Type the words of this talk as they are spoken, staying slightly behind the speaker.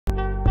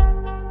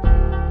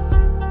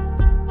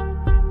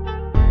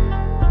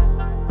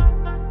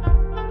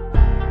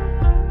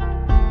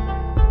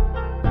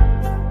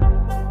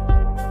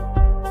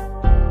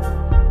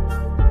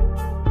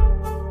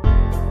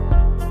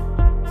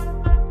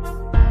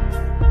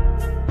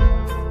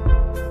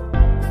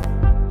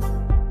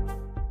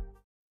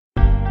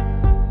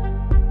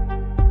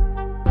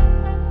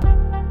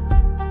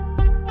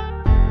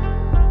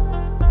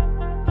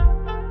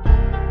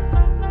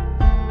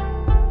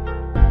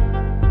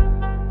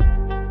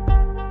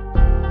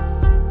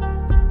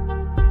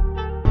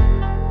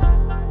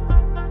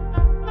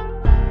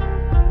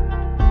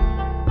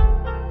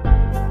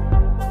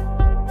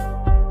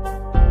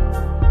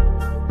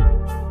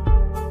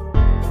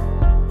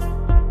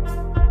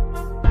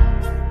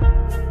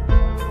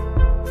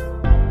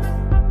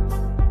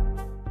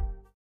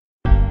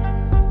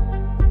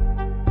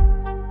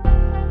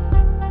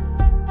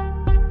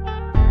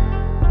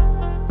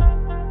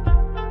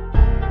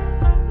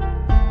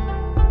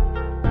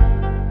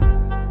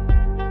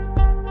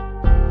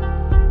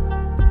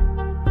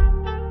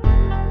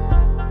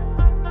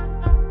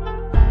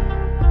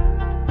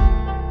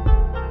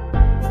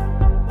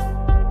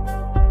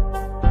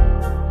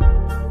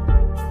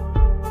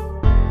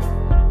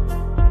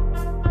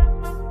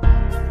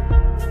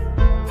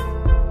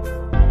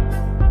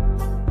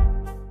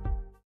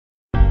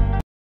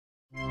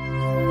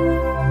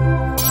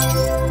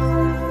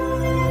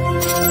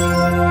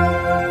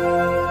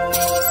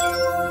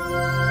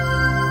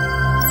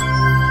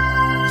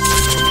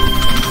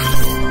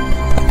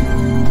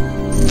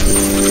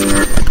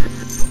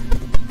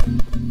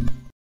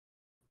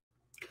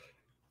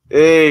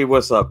Hey,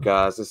 what's up,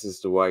 guys? This is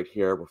Dwight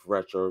here with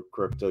Retro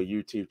Crypto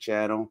YouTube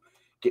channel,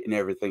 getting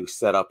everything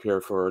set up here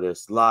for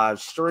this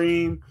live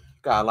stream.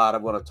 Got a lot I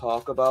want to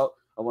talk about.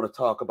 I want to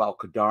talk about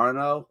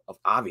Cardano.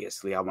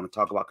 Obviously, I want to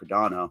talk about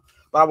Cardano,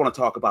 but I want to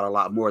talk about a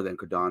lot more than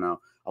Cardano.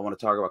 I want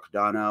to talk about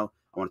Cardano.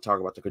 I want to talk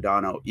about the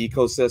Cardano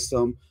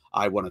ecosystem.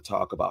 I want to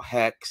talk about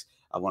HEX.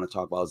 I want to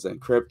talk about Zen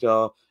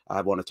Crypto.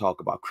 I want to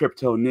talk about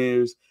crypto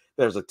news.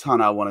 There's a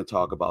ton I want to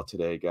talk about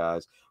today,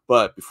 guys.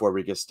 But before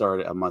we get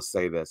started, I must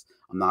say this.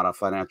 I'm not a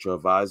financial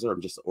advisor.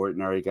 I'm just an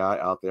ordinary guy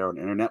out there on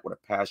the internet with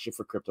a passion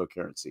for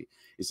cryptocurrency.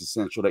 It's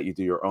essential that you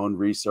do your own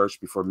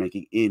research before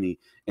making any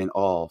and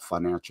all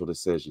financial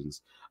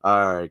decisions.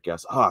 All right,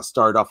 guys. I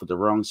started off with the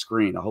wrong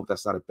screen. I hope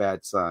that's not a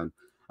bad sign.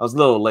 I was a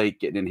little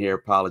late getting in here.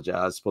 Apologize.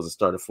 I was supposed to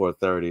start at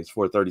 4:30. It's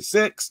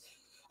 4:36.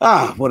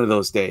 One of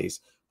those days.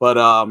 But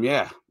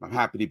yeah, I'm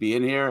happy to be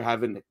in here.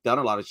 Haven't done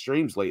a lot of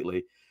streams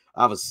lately.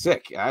 I was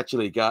sick. I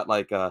actually got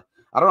like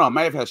I don't know. I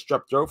may have had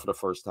strep throat for the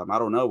first time. I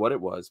don't know what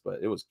it was,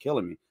 but it was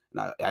killing me,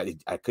 and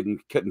I couldn't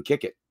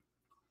kick it.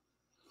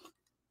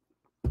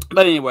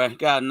 But anyway,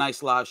 got a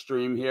nice live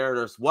stream here.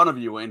 There's one of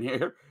you in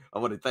here. I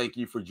want to thank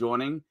you for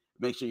joining.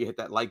 Make sure you hit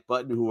that like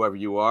button, whoever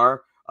you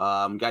are.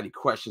 Got any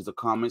questions or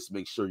comments?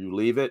 Make sure you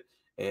leave it.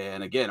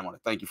 And again, I want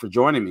to thank you for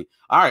joining me.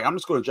 All right, I'm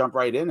just going to jump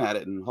right in at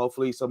it, and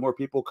hopefully some more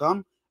people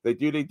come. They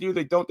do, they do.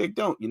 They don't, they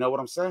don't. You know what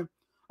I'm saying?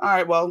 All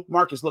right, well,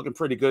 market's looking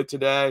pretty good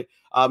today.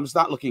 It's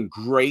not looking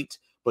great,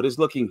 but it's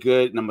looking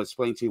good. And I'm going to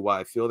explain to you why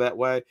I feel that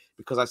way,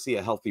 because I see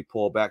a healthy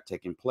pullback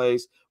taking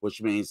place,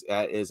 which means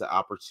that is an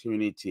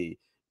opportunity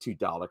to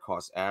dollar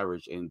cost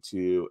average and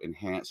to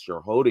enhance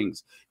your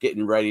holdings,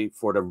 getting ready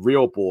for the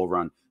real bull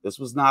run. This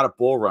was not a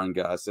bull run,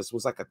 guys. This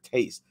was like a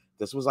taste.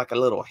 This was like a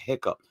little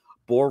hiccup.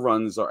 Bull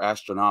runs are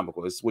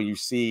astronomical. It's when you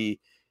see,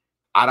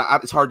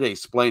 it's hard to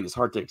explain. It's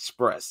hard to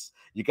express.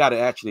 You got to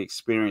actually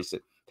experience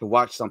it to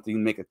watch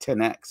something make a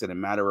 10x in a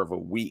matter of a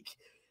week.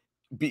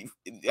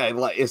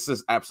 It's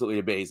just absolutely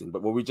amazing.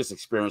 But what we just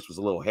experienced was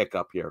a little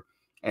hiccup here,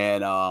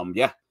 and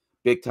yeah,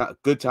 big time,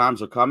 good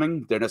times are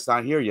coming. They're just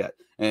not here yet,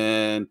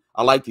 and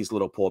I like these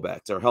little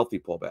pullbacks. They're healthy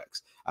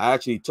pullbacks. I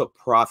actually took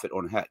profit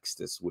on HEX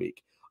this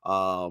week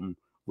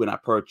when I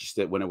purchased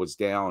it when it was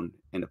down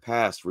in the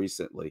past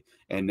recently,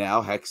 and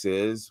now HEX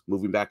is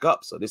moving back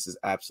up. So this is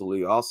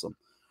absolutely awesome.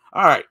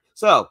 All right,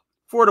 so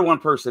for the one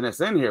person that's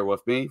in here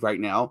with me right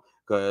now,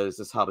 because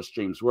this is how the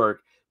streams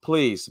work,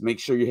 please make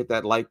sure you hit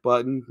that like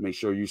button. Make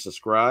sure you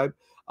subscribe.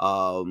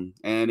 And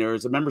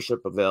there's a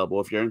membership available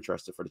if you're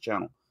interested for the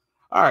channel.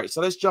 All right,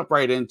 so let's jump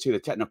right into the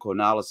technical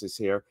analysis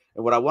here.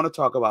 And what I want to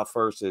talk about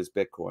first is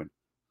Bitcoin.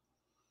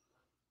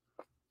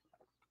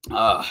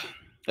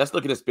 Let's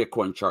look at this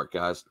Bitcoin chart,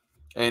 guys.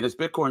 And this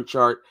Bitcoin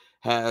chart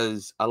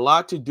has a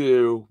lot to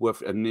do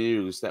with a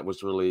news that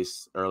was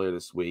released earlier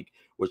this week,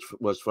 which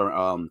was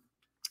from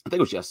I think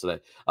it was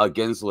yesterday.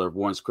 Gensler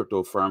warns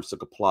crypto firms to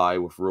comply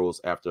with rules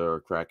after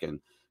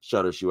Kraken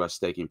shutters U.S.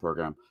 staking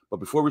program.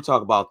 But before we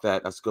talk about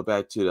that, let's go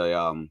back to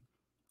the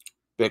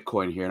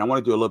Bitcoin here. And I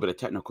want to do a little bit of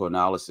technical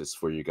analysis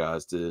for you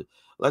guys to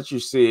let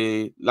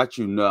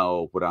you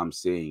know what I'm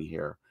seeing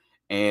here.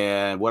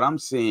 And what I'm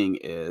seeing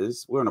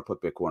is we're going to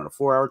put Bitcoin on a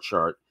 4-hour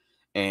chart.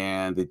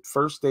 And the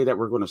first day that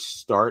we're going to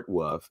start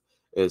with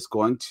is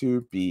going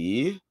to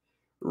be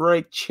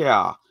right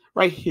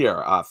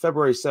here,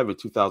 February 7th,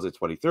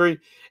 2023.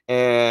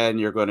 And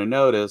you're going to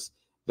notice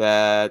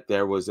that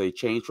there was a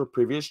change from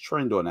previous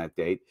trend on that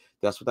date.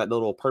 That's what that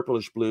little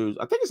purplish blue,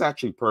 I think it's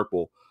actually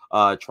purple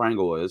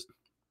triangle is.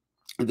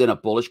 And then a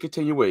bullish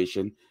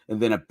continuation, and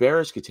then a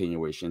bearish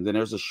continuation. Then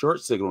there's a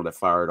short signal that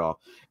fired off.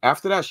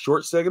 After that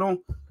short signal,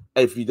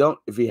 if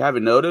you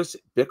haven't noticed,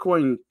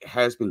 Bitcoin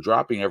has been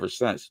dropping ever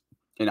since.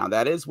 And now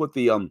that is with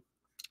the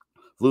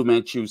Blue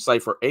Manchu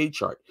Cipher A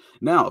chart.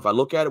 Now, if I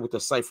look at it with the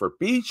Cipher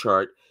B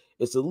chart,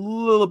 it's a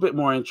little bit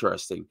more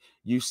interesting.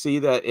 You see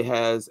that it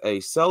has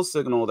a sell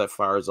signal that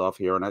fires off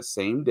here on that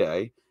same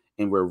day,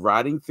 and we're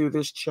riding through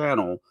this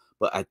channel,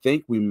 but I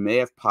think we may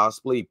have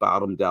possibly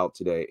bottomed out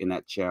today in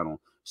that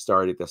channel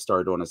that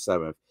started on the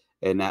 7th,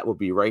 and that will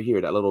be right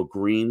here, that little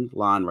green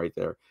line right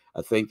there.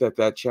 I think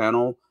that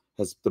channel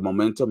the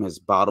momentum has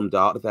bottomed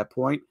out at that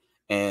point,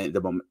 and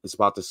it's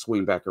about to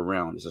swing back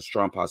around. It's a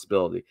strong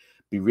possibility.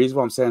 The reason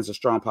why I'm saying it's a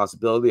strong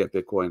possibility that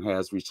Bitcoin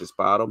has reached its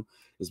bottom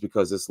is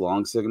because this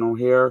long signal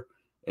here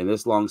and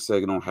this long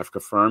signal have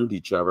confirmed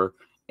each other,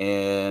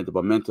 and the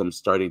momentum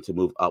starting to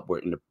move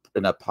upward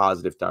in a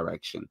positive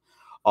direction.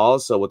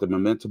 Also, with the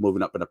momentum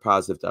moving up in a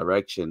positive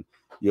direction,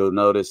 you'll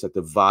notice that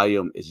the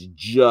volume is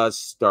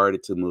just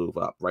started to move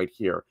up right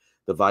here.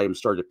 The volume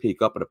started to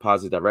peak up in a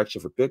positive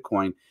direction for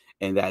Bitcoin,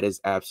 and that is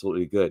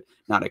absolutely good.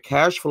 Now, the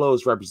cash flow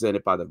is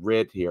represented by the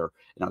red here.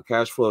 Now,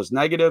 cash flow is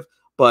negative,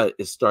 but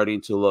it's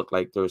starting to look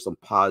like there's some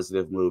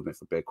positive movement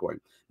for Bitcoin.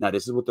 Now,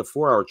 this is with the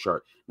 4-hour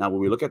chart. Now, when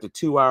we look at the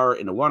 2-hour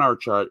and the 1-hour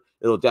chart,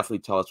 it'll definitely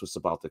tell us what's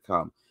about to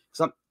come.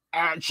 So I'm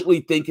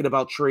actually thinking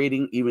about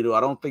trading, even though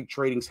I don't think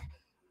trading's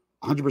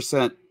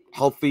 100%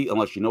 healthy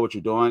unless you know what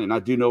you're doing. And I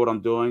do know what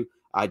I'm doing.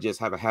 I just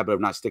have a habit of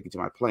not sticking to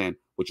my plan,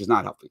 which is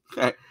not healthy.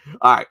 Okay.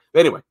 All right.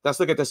 But anyway, let's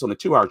look at this on the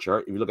 2-hour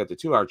chart. If you look at the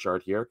 2-hour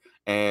chart here,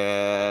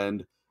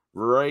 and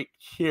right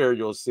here,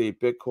 you'll see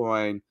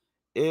Bitcoin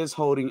is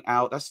holding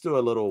out. Let's do a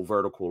little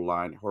vertical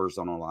line,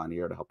 horizontal line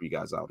here to help you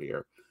guys out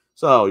here.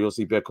 So you'll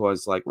see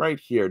Bitcoin's like right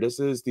here. This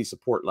is the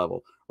support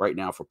level right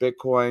now for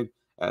Bitcoin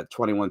at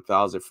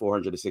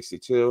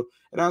 21,462.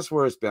 And that's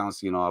where it's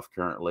bouncing off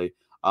currently.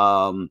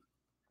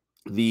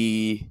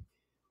 The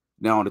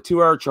Now on the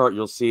 2-hour chart,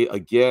 you'll see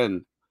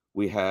again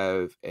we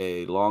have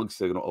a long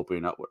signal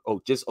opening up.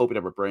 Just opened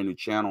up a brand new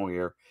channel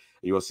here.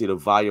 You will see the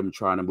volume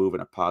trying to move in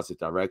a positive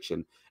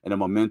direction and the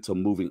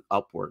momentum moving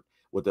upward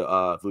with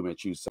the Fu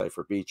Manchu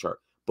cipher B chart.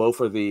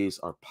 Both of these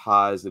are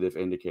positive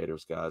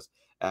indicators, guys.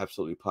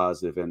 Absolutely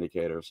positive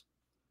indicators.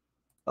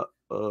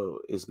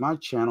 Is my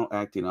channel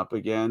acting up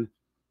again?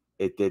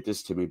 It did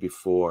this to me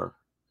before.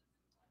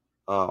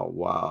 Oh,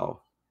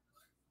 wow.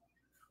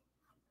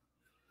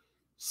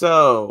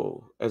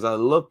 So, as I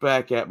look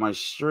back at my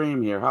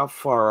stream here, how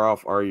far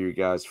off are you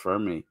guys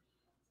from me?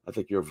 I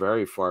think you're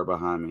very far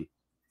behind me.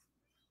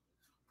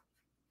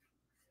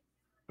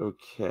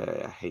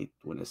 Okay, I hate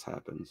when this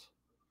happens.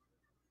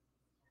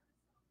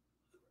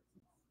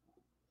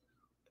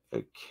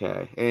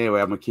 Okay,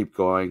 anyway, I'm going to keep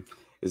going.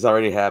 It's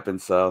already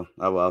happened, so,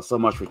 oh well, so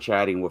much for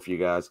chatting with you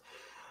guys.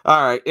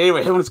 All right,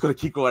 anyway, I'm just going to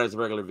keep going as a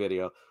regular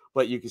video.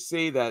 But you can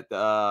see that,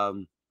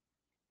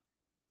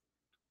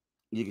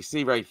 you can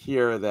see right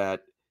here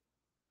that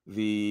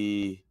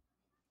the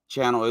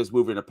channel is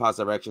moving in a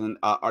positive direction.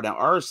 Now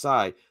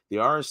RSI, the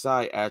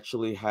RSI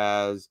actually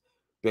has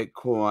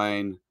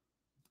Bitcoin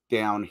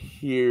down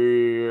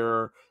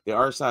here. The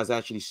RSI is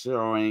actually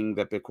showing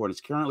that Bitcoin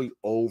is currently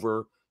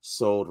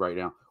oversold right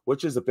now,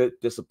 which is a bit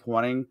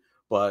disappointing,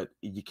 but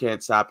you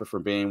can't stop it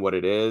from being what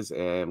it is.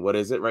 And what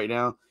is it right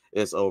now?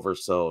 It's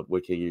oversold.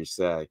 What can you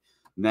say?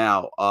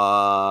 Now,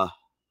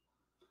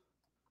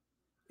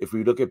 if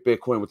we look at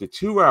Bitcoin with the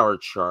 2-hour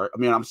chart,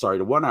 I'm sorry,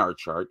 the 1-hour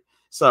chart.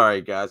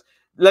 Sorry, guys.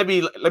 Let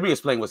me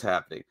explain what's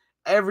happening.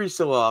 Every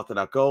so often,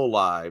 I go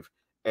live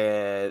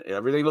and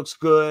everything looks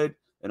good,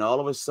 and all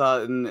of a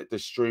sudden, the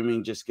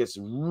streaming just gets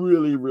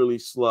really, really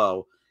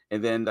slow,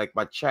 and then like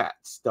my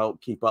chats don't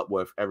keep up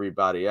with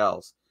everybody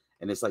else,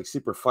 and it's like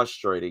super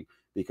frustrating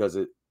because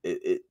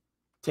it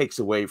takes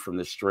away from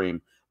the stream.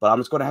 But I'm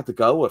just going to have to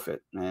go with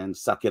it and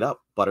suck it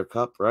up,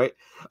 buttercup, right?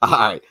 All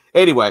right.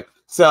 Anyway,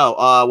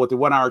 so with the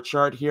 1-hour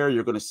chart here,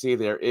 you're going to see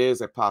there is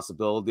a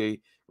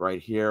possibility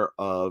right here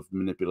of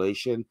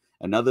manipulation.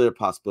 Another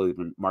possibility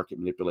of market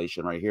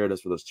manipulation right here.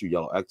 That's what those 2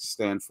 yellow X's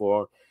stand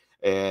for.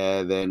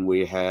 And then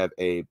we have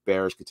a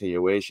bearish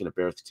continuation, a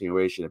bearish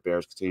continuation, a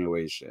bearish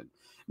continuation.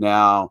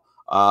 Now,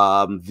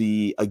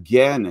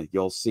 again,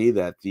 you'll see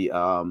that the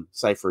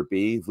cipher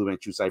B, Fu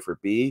Manchu cipher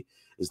B,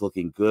 is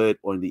looking good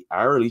on the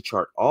hourly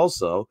chart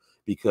also,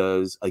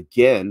 because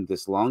again,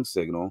 this long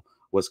signal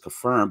was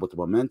confirmed with the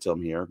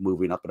momentum here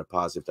moving up in a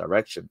positive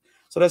direction.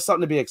 So that's something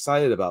to be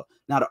excited about.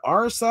 Now, the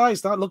RSI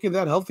is not looking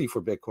that healthy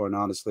for Bitcoin,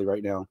 honestly,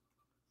 right now.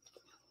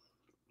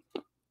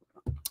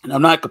 And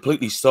I'm not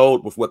completely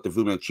sold with what the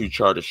Fu Manchu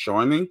chart is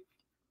showing me.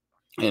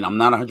 And I'm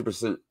not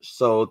 100%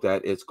 sold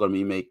that it's going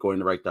to be going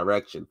the right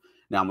direction.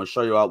 Now, I'm going to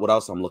show you what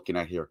else I'm looking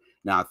at here.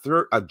 Now,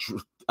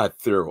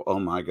 oh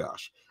my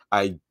gosh.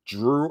 I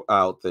drew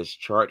out this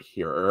chart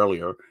here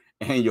earlier,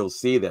 and you'll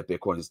see that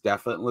Bitcoin is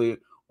definitely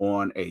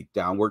on a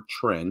downward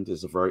trend.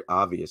 There's a very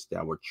obvious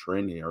downward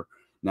trend here.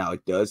 Now,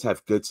 it does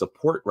have good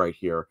support right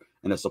here,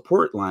 and the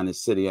support line is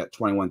sitting at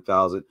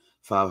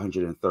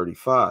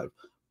 21,535.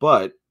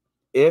 But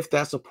if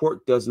that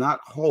support does not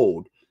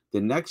hold,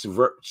 the next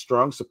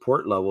strong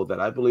support level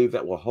that I believe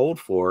that will hold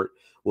for it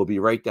will be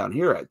right down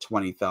here at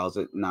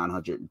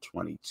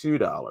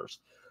 $20,922.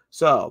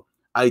 So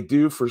I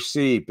do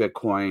foresee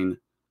Bitcoin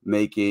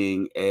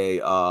making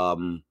a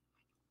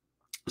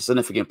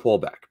significant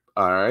pullback.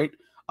 All right.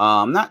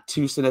 Not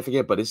too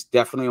significant, but it's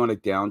definitely on a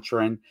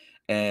downtrend.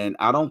 And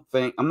I'm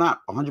not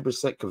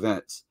 100%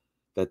 convinced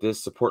that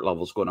this support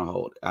level is going to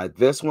hold.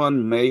 This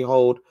one may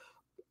hold,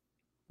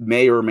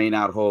 may or may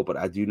not hold, but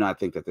I do not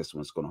think that this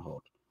one's going to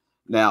hold.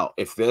 Now,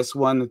 if this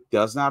one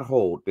does not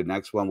hold, the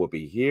next one will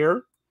be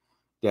here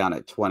down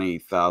at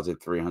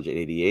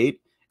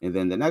 20,388. And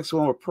then the next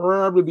one will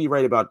probably be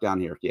right about down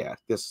here. Yeah,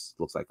 this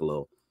looks like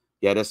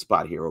this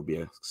spot here will be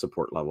a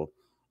support level.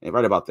 And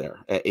right about there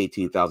at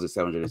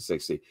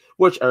 18,760,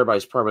 which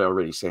everybody's probably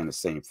already saying the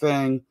same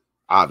thing.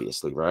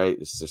 Obviously, right?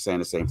 They're saying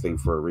the same thing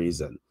for a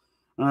reason.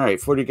 All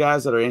right, for the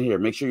guys that are in here,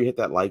 make sure you hit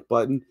that like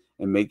button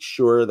and make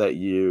sure that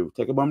you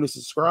take a moment to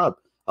subscribe.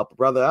 Help a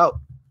brother out.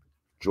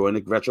 Join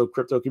the retro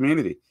crypto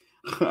community.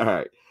 All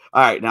right.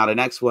 All right. Now, the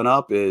next one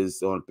up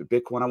is on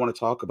Bitcoin. I want to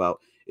talk about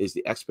is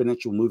the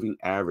exponential moving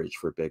average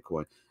for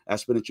Bitcoin.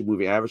 Exponential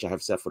moving average I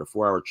have set for the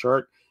 4-hour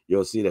chart.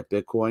 You'll see that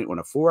Bitcoin on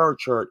a 4-hour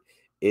chart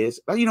is,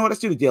 you know what?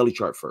 Let's do the daily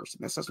chart first.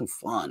 Let's have some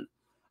fun.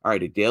 All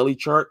right. The daily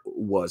chart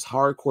was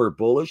hardcore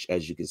bullish,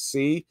 as you can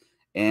see.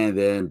 And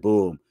then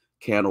boom,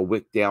 candle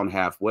wick down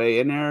halfway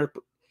in there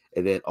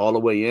and then all the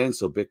way in.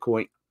 So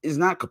Bitcoin is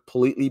not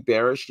completely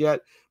bearish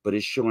yet, but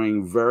it's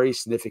showing very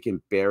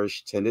significant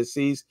bearish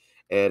tendencies,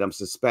 and I'm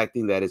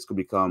suspecting that it's going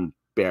to become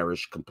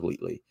bearish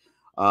completely.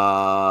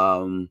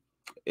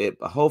 It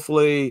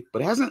hopefully,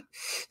 but it hasn't.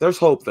 There's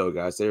hope though,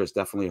 guys. There is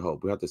definitely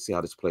hope. We have to see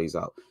how this plays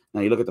out. Now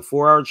you look at the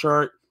 4-hour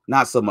chart,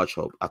 not so much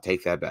hope. I'll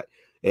take that back.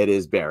 It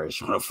is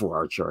bearish on a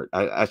 4-hour chart.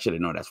 I should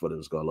have known that's what it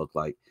was going to look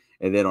like.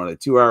 And then on a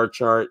 2-hour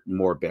chart,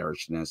 more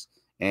bearishness.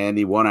 And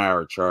the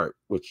 1-hour chart,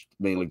 which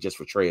mainly just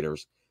for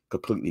traders,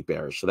 completely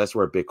bearish. So that's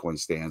where Bitcoin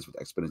stands with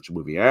exponential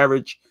moving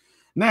average.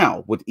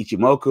 Now, with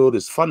Ichimoku,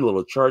 this fun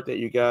little chart that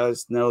you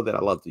guys know that I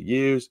love to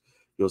use,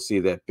 you'll see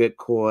that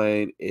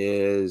Bitcoin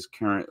is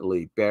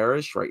currently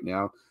bearish right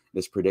now.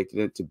 It's predicted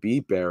it to be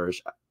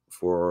bearish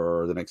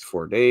for the next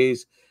 4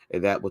 days,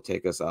 and that will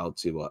take us out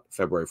to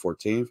February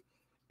 14th.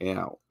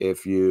 Now,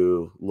 if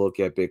you look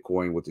at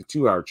Bitcoin with the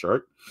 2-hour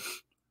chart,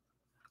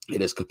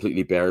 it is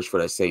completely bearish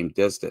for that same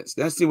distance.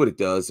 Let's see what it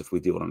does if we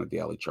do it on a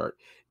daily chart.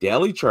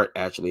 Daily chart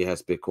actually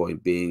has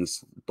Bitcoin being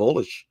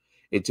bullish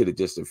into the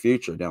distant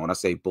future. Now, when I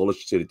say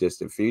bullish to the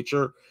distant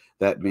future,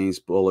 that means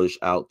bullish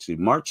out to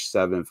March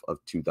 7th of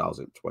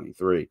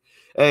 2023.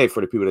 Hey,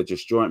 for the people that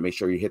just joined, make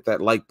sure you hit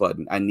that like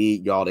button. I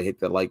need y'all to hit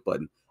that like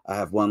button. I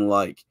have 1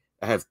 like.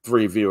 I have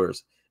 3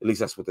 viewers. At least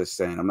that's what they're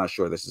saying. I'm not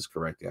sure this is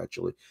correct,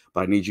 actually.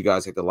 But I need you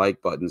guys to hit the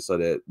like button so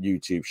that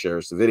YouTube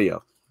shares the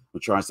video. I'm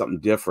trying something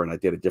different. I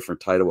did a different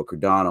title with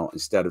Cardano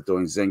instead of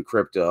doing Zen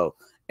Crypto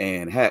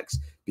and Hex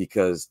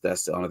because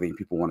that's the only thing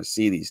people want to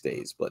see these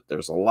days. But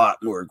there's a lot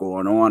more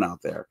going on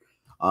out there.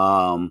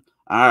 All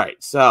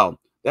right, so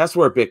that's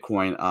where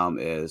Bitcoin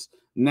is.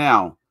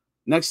 Now,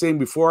 next thing,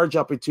 before I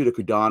jump into the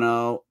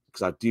Cardano,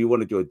 because I do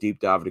want to do a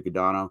deep dive into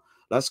Cardano,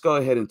 let's go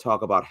ahead and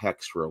talk about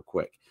Hex real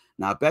quick.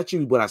 Now, I bet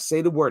you when I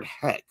say the word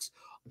Hex,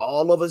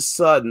 all of a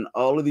sudden,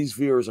 all of these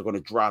viewers are going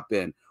to drop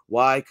in.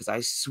 Why? Because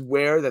I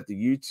swear that the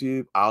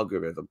YouTube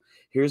algorithm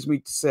hears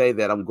me say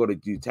that I'm going to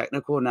do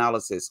technical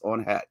analysis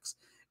on Hex,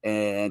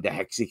 and the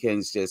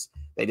Hexicans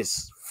they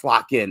just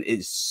flock in.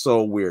 It's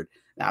so weird.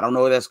 Now, I don't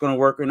know if that's going to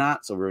work or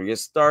not, so we're going to get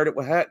started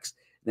with Hex.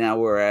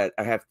 Now I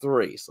have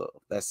 3, so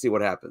let's see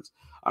what happens.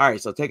 All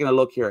right, so taking a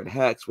look here at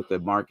Hex with the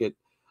market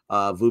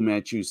Fu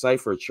Manchu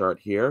cipher chart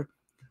here.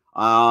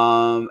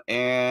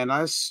 And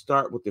I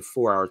start with the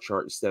 4-hour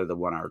chart instead of the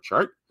 1-hour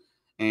chart.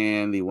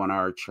 And the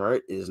 1-hour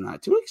chart is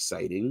not too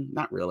exciting.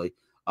 Not really.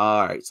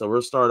 All right. So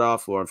we'll start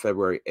off on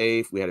February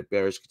 8th. We had a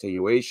bearish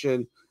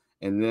continuation.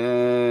 And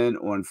then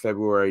on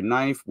February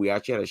 9th, we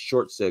actually had a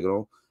short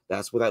signal.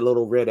 That's what that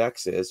little red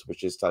X is,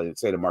 which is telling you to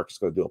say the market's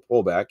going to do a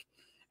pullback.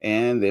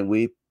 And then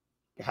we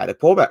had a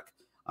pullback.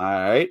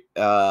 All right.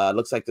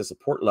 Looks like the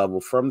support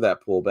level from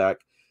that pullback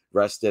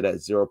rested at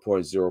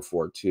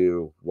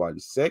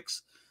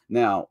 0.04216.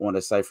 Now, on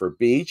the Cipher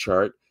B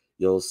chart,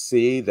 you'll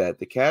see that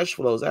the cash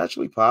flow is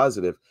actually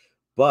positive,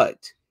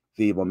 but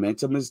the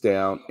momentum is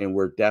down, and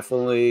we're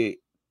definitely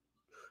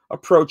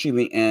approaching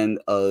the end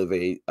of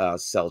a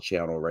sell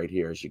channel right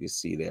here, as you can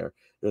see there.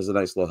 There's a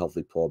nice little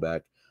healthy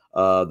pullback.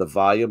 The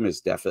volume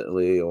is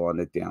definitely on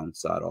the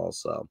downside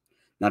also.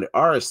 Now, the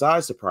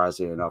RSI,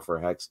 surprisingly enough, for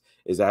Hex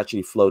is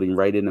actually floating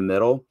right in the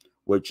middle,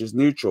 which is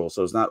neutral,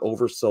 so it's not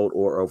oversold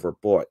or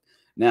overbought.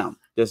 Now,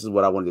 this is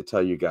what I wanted to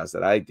tell you guys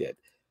that I did.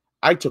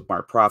 I took my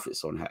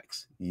profits on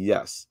Hex.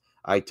 Yes,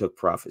 I took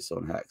profits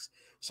on Hex.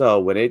 So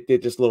when it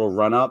did this little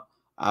run up,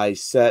 I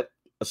set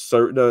a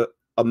certain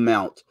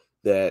amount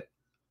that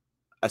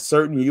a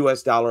certain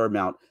US dollar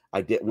amount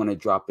I didn't want to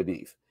drop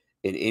beneath.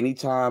 And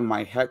anytime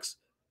my Hex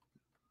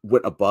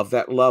went above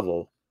that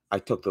level, I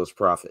took those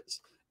profits.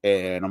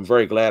 And I'm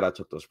very glad I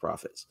took those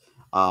profits.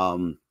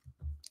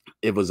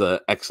 It was an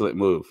excellent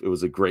move. It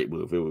was a great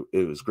move.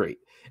 It was great.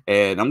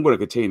 And I'm going to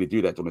continue to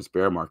do that on this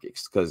bear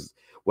markets because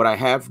what I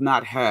have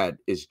not had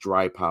is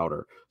dry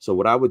powder. So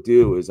what I would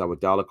do is I would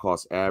dollar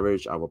cost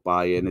average. I would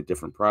buy into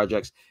different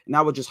projects and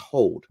I would just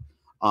hold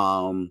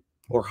or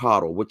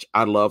hodl, which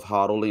I love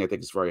hodling. I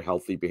think it's very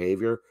healthy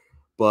behavior.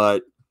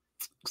 But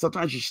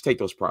sometimes you should take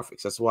those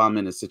profits. That's why I'm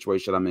in the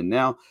situation I'm in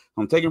now.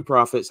 I'm taking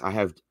profits. I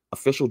have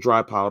official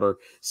dry powder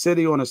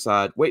sitting on the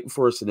side, waiting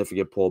for a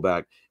significant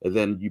pullback, and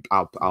then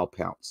I'll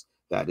pounce.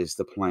 That is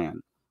the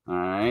plan. All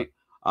right.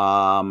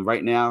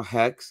 Right now,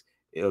 Hex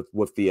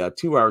with the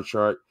 2-hour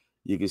chart,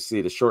 you can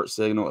see the short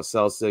signal, a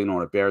sell signal,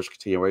 and a bearish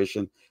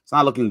continuation. It's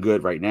not looking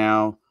good right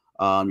now.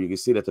 You can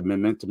see that the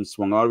momentum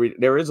swung already.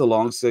 There is a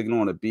long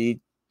signal on a B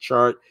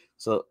chart.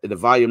 So the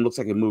volume looks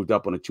like it moved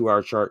up on a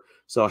 2-hour chart.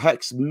 So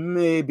Hex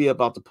may be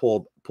about to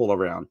pull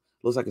around.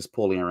 Looks like it's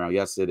pulling around.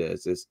 Yes, it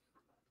is. It's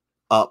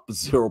up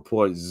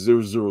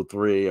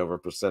 0.003 of a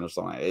percent or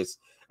something.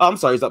 I'm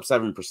sorry, it's up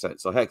 7%.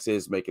 So Hex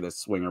is making a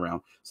swing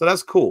around. So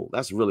that's cool.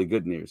 That's really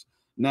good news.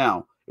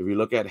 Now, if you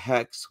look at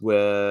Hex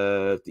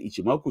with the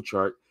Ichimoku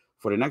chart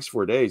for the next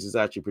 4 days, it's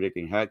actually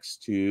predicting Hex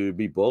to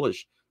be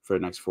bullish for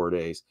the next 4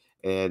 days.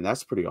 And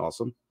that's pretty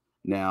awesome.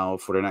 Now,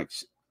 for the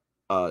next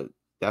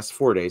that's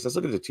 4 days. Let's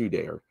look at the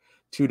 2-dayer.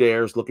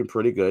 2-dayer is looking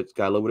pretty good. It's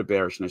got a little bit of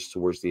bearishness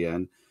towards the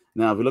end.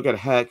 Now, if we look at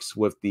Hex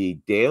with the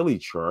daily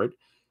chart,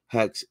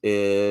 Hex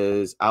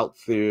is out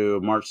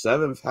through March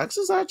 7th. Hex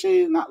is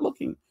actually not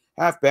looking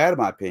half bad in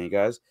my opinion,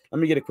 guys.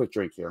 Let me get a quick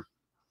drink here.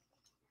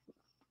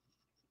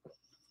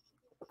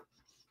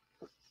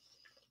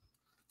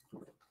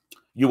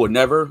 You will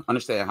never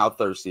understand how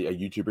thirsty a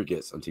YouTuber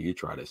gets until you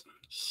try this.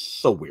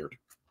 So weird.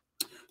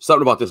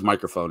 Something about this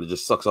microphone, it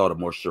just sucks all the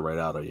moisture right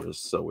out of you. It's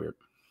so weird.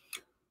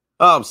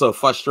 Oh, I'm so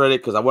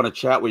frustrated because I want to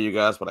chat with you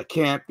guys, but I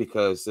can't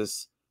because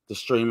the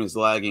stream is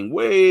lagging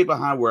way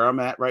behind where I'm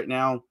at right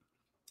now.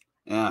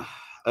 Yeah,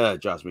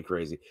 it drives me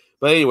crazy.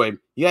 But anyway,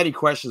 you got any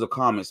questions or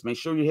comments, make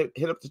sure you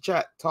hit up the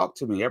chat. Talk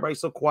to me. Everybody's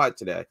so quiet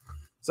today.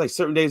 It's like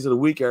certain days of the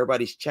week,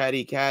 everybody's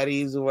chatty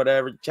catties or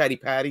whatever, chatty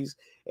patties.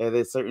 And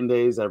then certain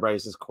days,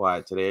 everybody's just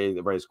quiet. Today,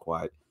 everybody's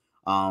quiet.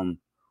 But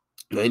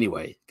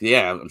anyway,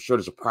 yeah, I'm sure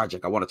there's a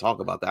project I want to talk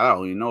about that I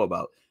don't even know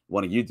about.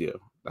 One of you do.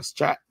 Let's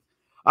chat.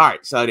 All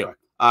right. So anyway,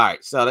 all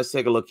right. So let's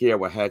take a look here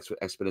with HEX with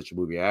exponential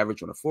moving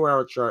average on a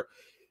 4-hour chart.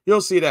 You'll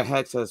see that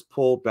HEX has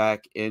pulled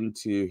back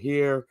into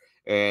here,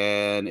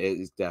 and it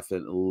is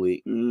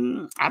definitely,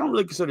 I don't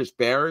really consider this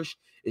bearish.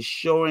 It's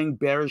showing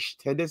bearish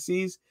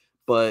tendencies,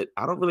 but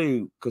I don't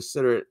really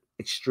consider it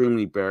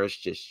extremely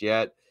bearish just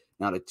yet.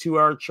 Now, the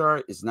 2-hour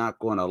chart is not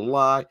going to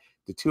lie.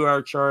 The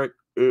 2-hour chart,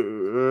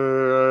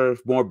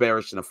 more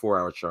bearish than a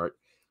 4-hour chart.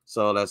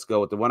 So let's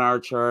go with the 1-hour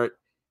chart.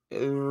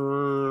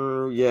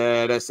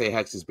 Yeah, let's say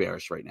HEX is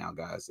bearish right now,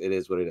 guys. It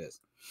is what it is.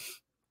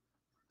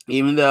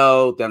 Even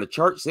though down the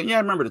chart saying, yeah,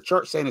 remember the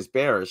chart saying it's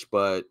bearish,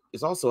 but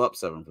it's also up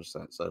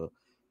 7%. So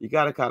you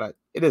got to kind of,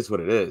 it is what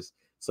it is.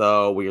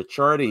 So when you're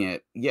charting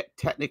it, yeah,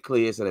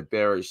 technically it's in a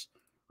bearish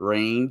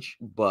range,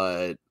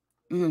 but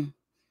I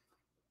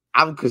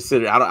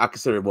consider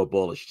it more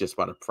bullish just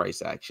by the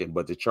price action.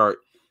 But the chart,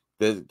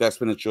 the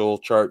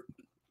exponential chart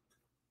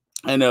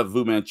and the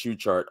Fu Manchu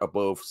chart are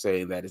both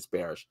saying that it's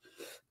bearish.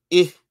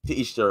 To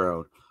each their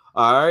own.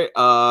 All right.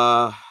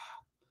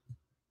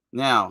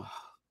 Now,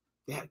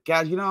 yeah,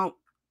 guys,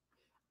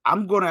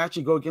 I'm going to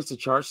actually go against the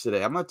charts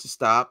today. I'm going to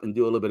stop and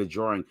do a little bit of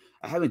drawing.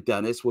 I haven't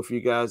done this with you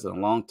guys in a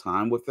long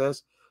time with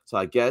this, so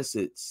I guess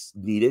it's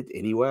needed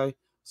anyway.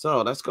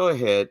 So let's go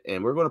ahead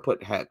and we're going to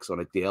put HEX on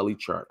a daily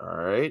chart. All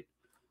right.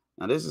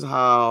 Now, this is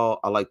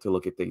how I like to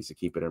look at things to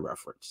keep it in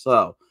reference.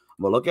 So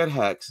I'm going to look at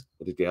HEX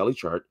with the daily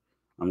chart.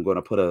 I'm going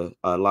to put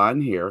a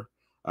line here.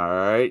 All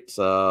right.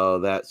 So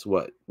that's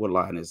what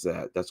line is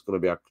that? That's going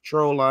to be our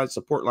control line,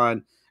 support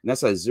line, and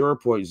that's at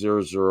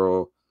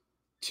 0.0022.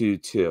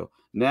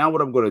 Now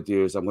what I'm going to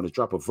do is I'm going to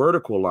drop a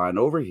vertical line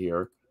over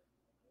here.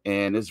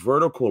 And this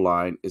vertical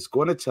line is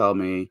going to tell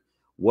me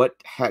what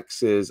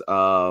HEX is,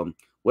 when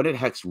did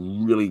HEX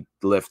really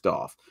lift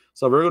off.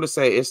 So we're going to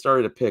say it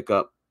started to pick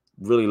up,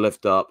 really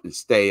lift up and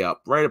stay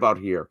up right about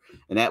here.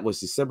 And that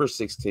was December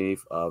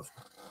 16th of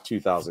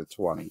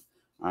 2020.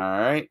 All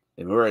right.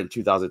 And we're in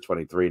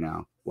 2023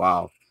 now.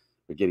 Wow.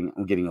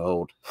 I'm getting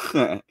old.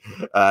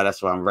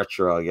 That's why I'm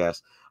retro, I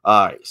guess.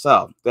 All right.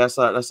 So that's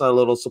our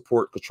little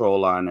support control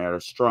line there,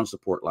 a strong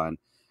support line.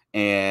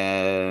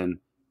 And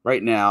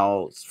right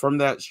now, from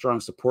that strong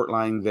support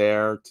line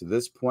there to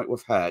this point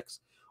with HEX,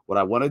 what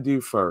I want to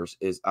do first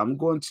is I'm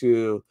going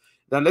to,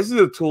 now this is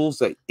the tools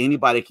that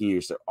anybody can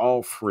use. They're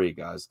all free,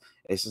 guys.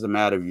 It's just a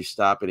matter of you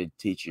stopping and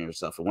teaching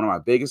yourself. And one of my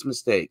biggest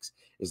mistakes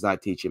is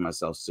not teaching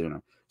myself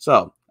sooner.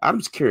 So I'm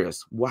just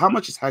curious, well, how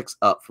much is HEX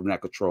up from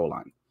that control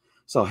line?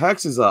 So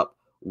HEX is up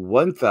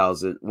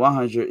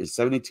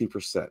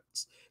 1,172%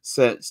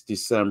 since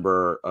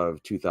December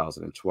of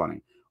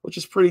 2020, which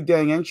is pretty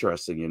dang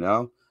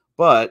interesting,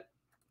 But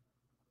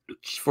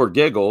for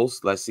giggles,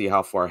 let's see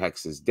how far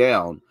HEX is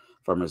down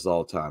from his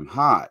all-time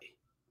high.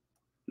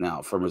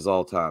 Now, from his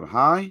all-time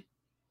high,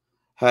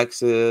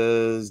 HEX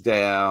is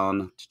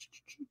down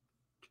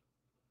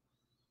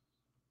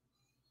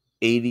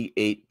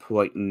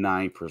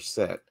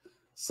 88.9%.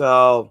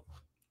 So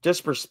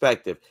just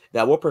perspective.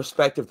 Now, what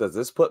perspective does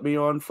this put me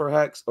on for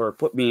HEX or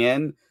put me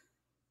in?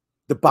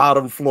 The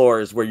bottom floor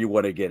is where you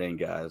want to get in,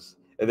 guys.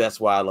 And that's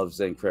why I love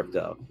Zen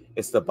Crypto.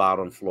 It's the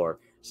bottom floor.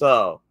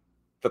 So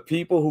the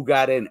people who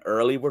got in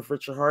early with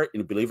Richard Hart,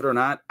 and believe it or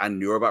not, I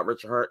knew about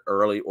Richard Hart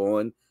early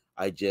on.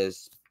 I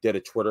just did a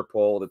Twitter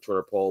poll. The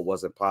Twitter poll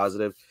wasn't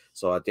positive,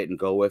 so I didn't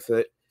go with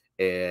it.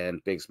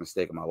 And biggest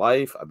mistake of my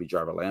life. I'd be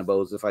driving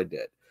Lambos if I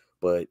did.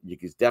 But you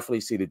can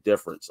definitely see the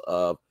difference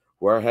of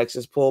where HEX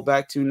is pulled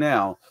back to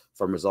now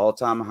from his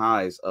all-time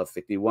highs of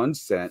 51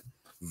 cents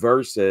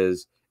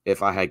versus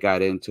if I had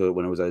got into it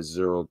when it was at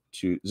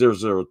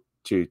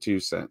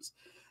 0.0022 cents.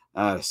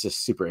 It's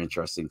just super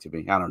interesting to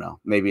me. I don't know.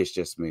 Maybe it's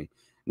just me.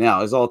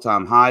 Now, his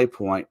all-time high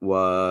point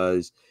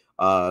was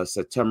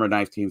September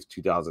 19th,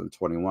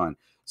 2021.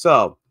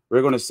 So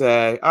we're going to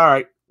say, all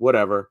right,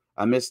 whatever.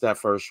 I missed that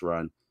first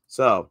run.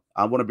 So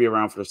I want to be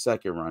around for the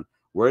second run.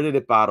 Where did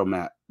it bottom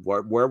at?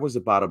 Where was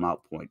the bottom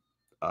out point,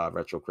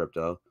 Retro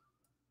Crypto,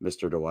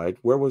 Mr. Dwight?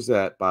 Where was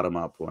that bottom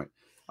out point?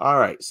 All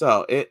right.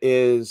 So it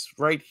is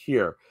right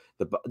here.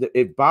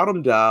 It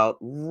bottomed out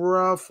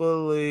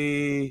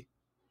roughly,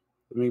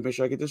 let me make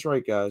sure I get this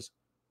right, guys,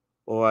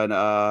 on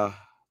that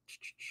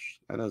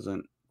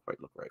doesn't quite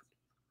look right.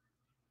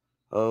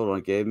 Hold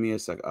on, give me a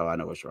second. Oh, I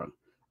know what's wrong.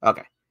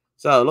 Okay,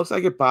 so it looks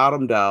like it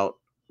bottomed out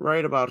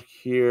right about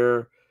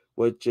here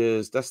which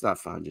is that's not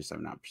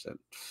 579%.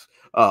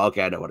 Oh,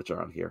 okay, I know what it's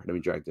around here. Let me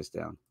drag this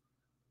down.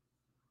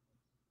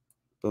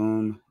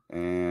 Boom,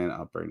 and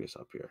I'll bring this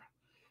up here.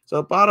 So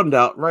it bottomed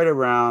out right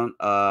around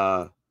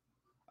I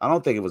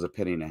don't think it was a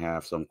penny and a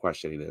half, so I'm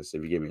questioning this.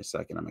 If you give me a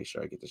second, I'll make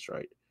sure I get this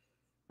right.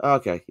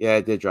 Okay, yeah,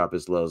 it did drop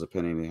as low as a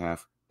penny and a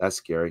half. That's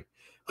scary.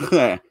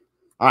 All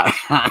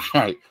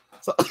right.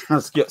 So,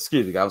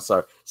 excuse me, I'm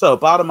sorry. So,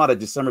 bottom out of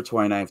December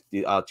 29th,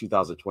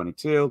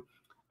 2022.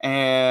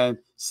 And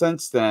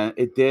since then,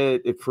 it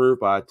did improve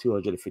by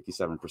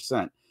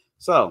 257%.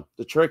 So,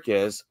 the trick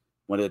is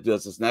when it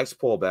does its next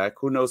pullback,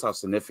 who knows how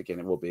significant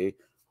it will be?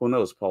 Who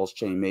knows? Pulse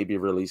chain may be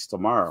released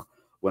tomorrow.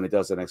 When it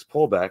does the next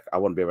pullback, I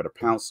want to be able to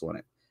pounce on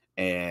it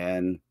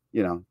and,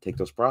 take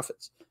those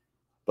profits.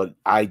 But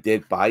I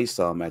did buy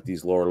some at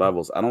these lower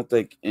levels. I don't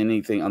think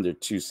anything under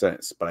 2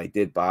 cents, but I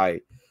did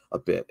buy a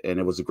bit, and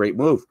it was a great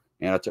move.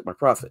 And I took my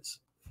profits,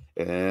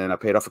 and I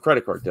paid off a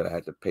credit card that I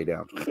had to pay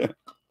down.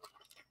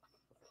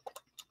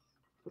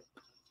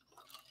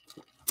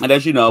 And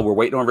as you know, we're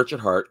waiting on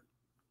Richard Hart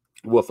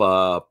with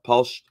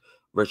Pulse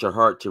Richard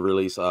Hart to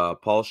release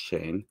Pulse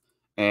Chain.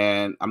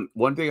 And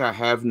one thing I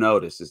have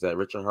noticed is that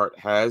Richard Hart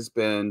has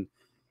been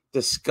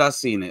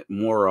discussing it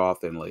more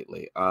often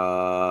lately.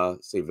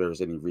 See if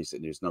there's any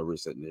recent news. No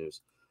recent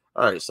news.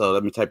 All right, so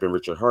let me type in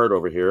Richard Hart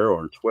over here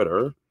on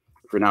Twitter.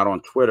 If you're not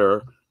on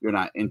Twitter, you're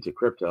not into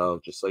crypto.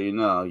 Just so you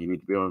know, you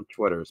need to be on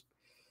Twitter.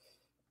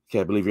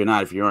 Can't believe you're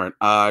not if you aren't.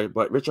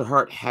 But Richard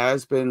Hart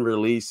has been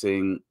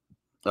releasing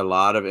a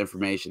lot of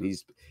information.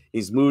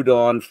 He's moved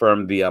on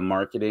from the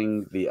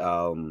marketing.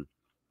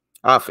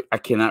 I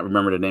cannot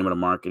remember the name of the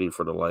marketing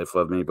for the life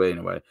of me. But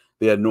anyway,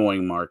 the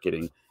annoying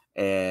marketing.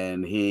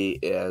 And he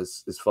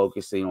is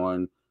focusing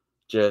on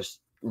just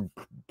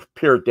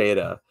pure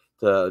data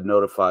to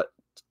notify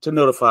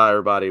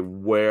everybody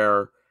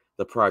where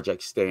the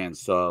project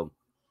stands. So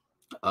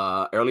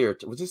earlier,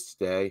 was this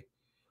today?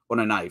 On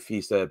a knife,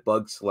 he said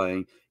bug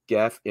slaying,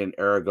 Geth and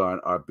Aragon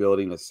are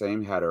building the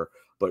same header,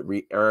 but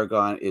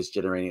Aragon is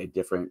generating a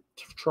different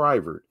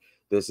root.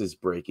 This is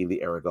breaking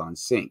the Aragon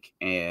sync.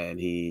 And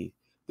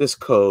this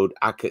code,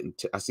 I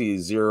see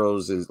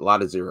zeros and a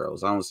lot of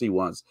zeros. I don't see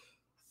ones.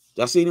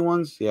 Did I see any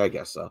ones? Yeah, I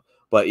guess so.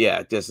 But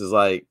yeah, this is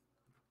like,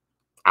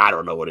 I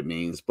don't know what it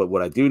means. But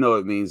what I do know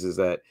it means is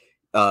that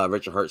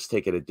Richard Hart's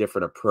taking a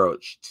different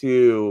approach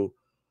to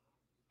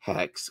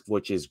HEX,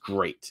 which is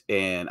great.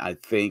 And I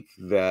think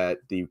that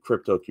the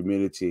crypto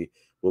community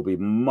will be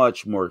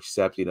much more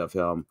accepting of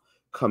him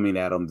coming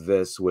at him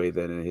this way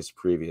than in his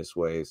previous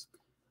ways.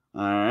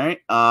 All right.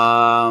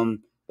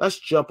 Let's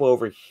jump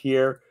over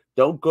here.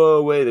 Don't go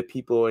away, the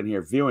people in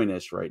here viewing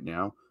this right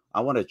now.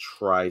 I want to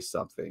try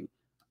something.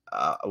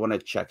 I want to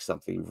check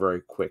something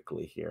very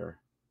quickly here.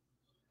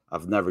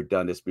 I've never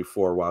done this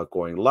before while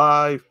going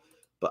live,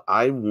 but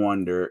I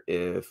wonder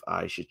if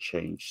I should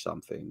change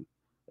something.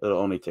 It'll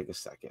only take a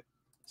second.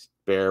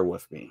 Bear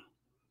with me.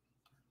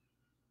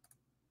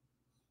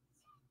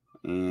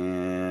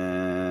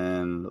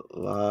 And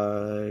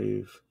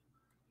live.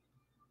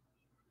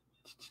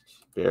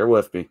 Bear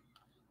with me.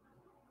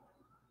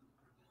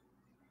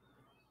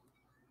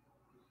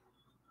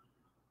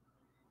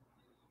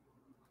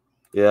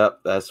 Yep,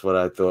 that's what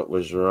I thought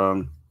was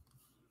wrong.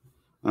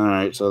 All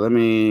right, so let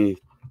me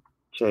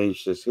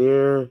change this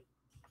here.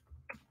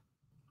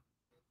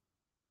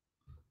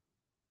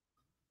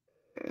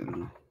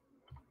 And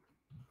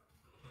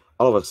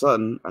all of a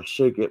sudden, I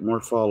should get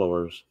more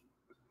followers.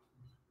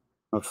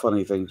 How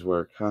funny things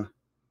work, huh?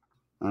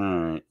 All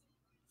right.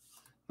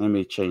 Let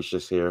me change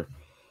this here.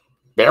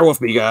 Bear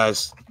with me,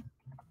 guys.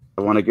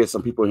 I want to get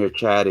some people here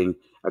chatting.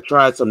 I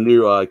tried some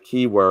new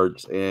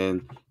keywords,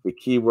 and the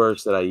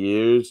keywords that I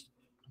used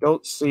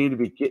don't seem to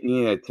be getting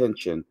any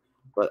attention.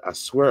 But I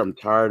swear I'm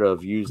tired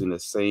of using the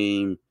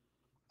same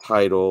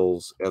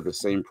titles of the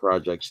same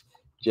projects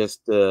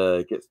just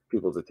to get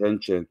people's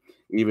attention,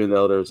 even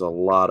though there's a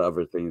lot of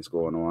other things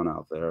going on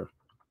out there.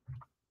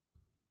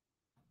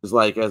 It's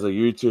like as a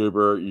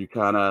YouTuber, you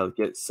kind of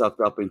get sucked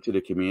up into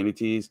the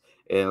communities,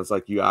 and it's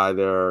like you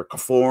either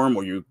conform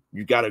or you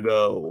gotta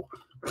go.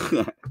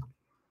 But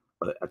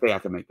I think I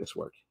can make this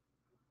work.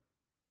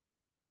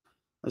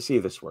 Let's see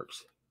if this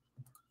works.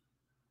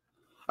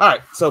 All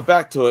right, so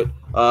back to it.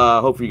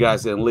 Hopefully you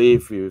guys didn't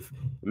leave.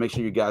 Make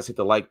sure you guys hit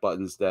the like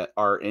buttons that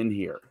are in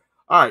here.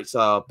 All right,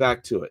 so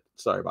back to it.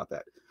 Sorry about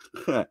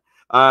that.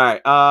 All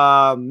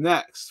right.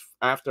 Next,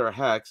 after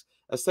HEX,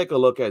 let's take a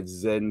look at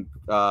Zen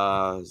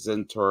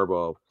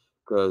Turbo,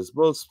 because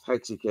most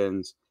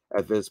Hexicans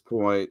at this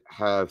point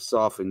have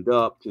softened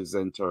up to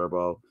Zen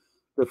Turbo.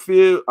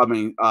 Zen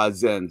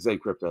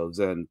Crypto,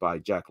 Zen by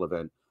Jack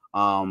Levin.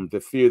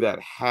 The few that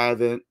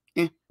haven't,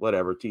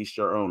 whatever, teach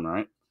your own,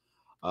 right?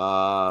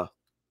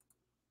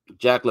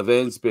 Jack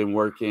Levin's been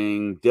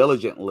working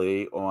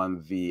diligently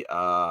on the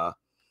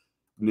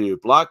new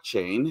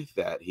blockchain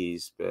that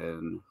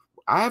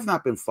I have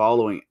not been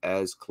following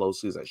as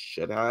closely as I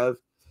should have.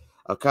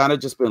 I've kind of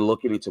just been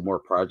looking into more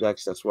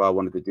projects. That's why I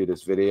wanted to do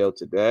this video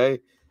today.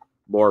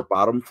 More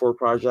bottom four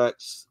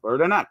projects, or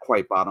they're not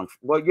quite bottom.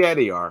 Well, yeah,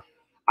 they are.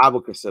 I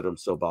would consider him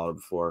still bottom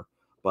four.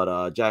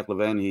 But Jack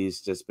Levin,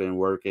 he's just been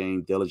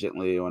working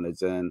diligently on the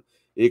Zen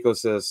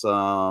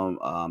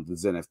ecosystem, the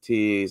Zen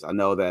NFTs. I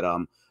know that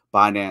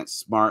Binance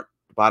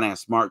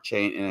Smart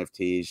Chain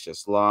NFTs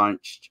just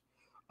launched.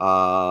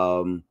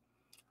 And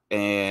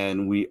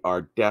we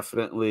are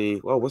definitely,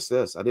 oh, what's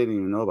this? I didn't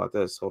even know about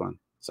this. Hold on.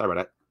 Sorry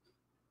about that.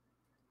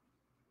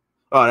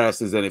 Oh, that's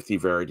his NFT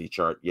Verity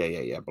chart.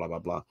 Yeah. Blah, blah,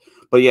 blah.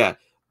 But yeah,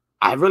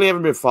 I really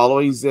haven't been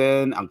following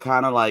Zen. I'm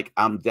kind of like,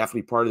 I'm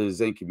definitely part of the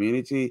Zen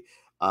community.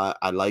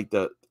 I like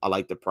the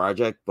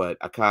project, but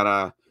I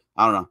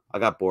don't know. I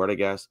got bored, I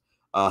guess.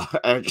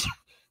 And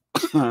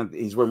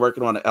he's been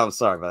working on the, oh,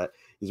 sorry about that.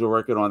 He's been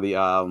working on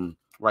the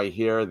right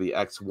here, the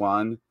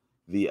X1,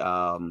 the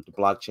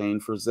blockchain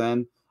for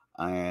Zen.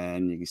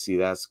 And you can see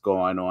that's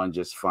going on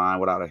just fine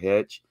without a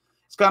hitch.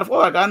 It's kind of, oh,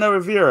 I got another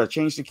viewer.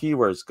 Change the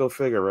keywords. Go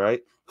figure,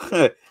 right?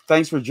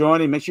 Thanks for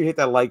joining. Make sure you hit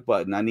that like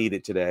button. I need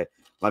it today.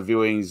 My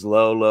viewing's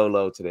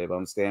low today, but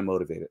I'm staying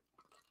motivated.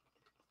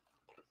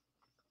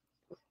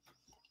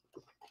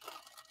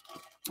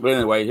 But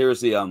anyway,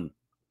 here's the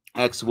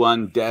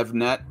X1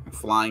 DevNet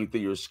flying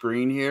through your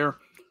screen here.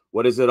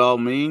 What does it all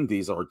mean?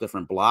 These are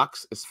different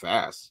blocks. It's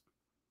fast.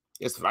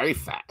 It's very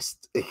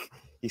fast.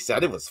 He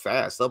said it was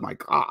fast. Oh my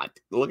God.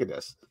 Look at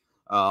this.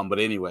 But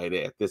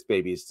anyway, this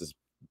baby is just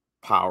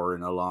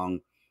powering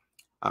along.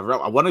 I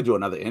want to do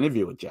another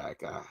interview with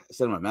Jack. I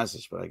sent him a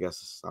message, but I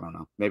guess, I don't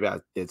know. Maybe I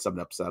did something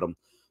to upset him.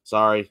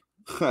 Sorry.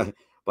 But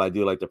I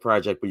do like the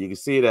project. But you can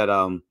see that,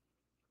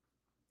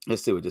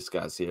 let's see what this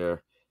guy's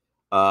here.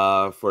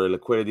 For the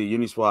liquidity,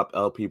 Uniswap,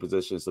 LP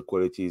positions,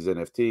 liquidities,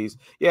 NFTs.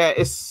 Yeah,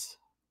 it's,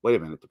 wait a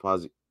minute,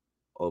 deposit,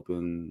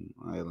 open,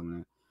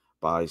 eliminate,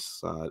 buy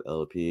side,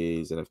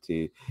 LPs,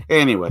 NFT.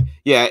 Anyway,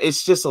 yeah,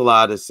 it's just a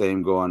lot of the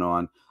same going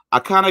on. I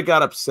kind of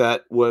got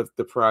upset with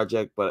the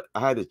project, but I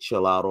had to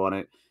chill out on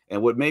it.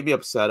 And what made me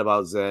upset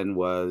about Zen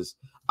was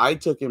I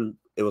took him,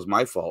 it was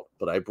my fault,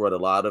 but I brought a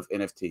lot of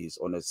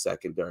NFTs on the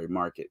secondary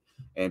market.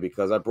 And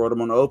because I brought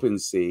them on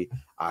OpenSea,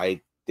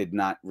 I did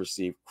not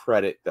receive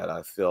credit that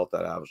I felt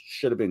that I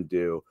should have been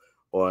due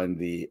on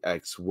the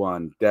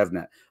X1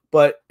 DevNet.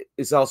 But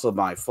it's also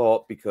my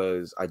fault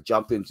because I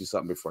jumped into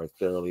something before I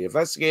thoroughly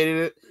investigated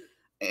it.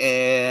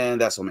 And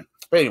that's on me.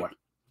 But anyway,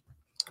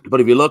 but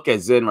if you look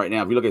at Zen right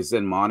now, if you look at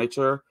Zen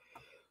Monitor,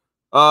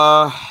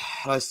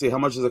 let's see, how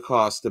much does it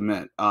cost to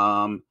mint?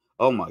 Oh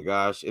my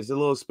gosh, it's a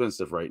little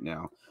expensive right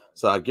now.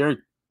 So I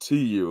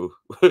guarantee you,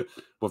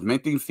 with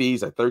minting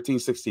fees at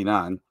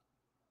 $13.69,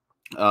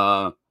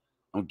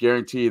 I'm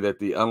guarantee that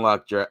the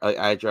unlocked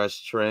address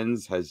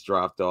trends has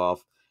dropped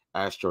off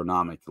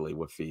astronomically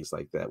with fees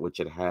like that, which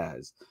it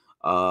has.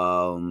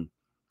 And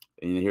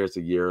here's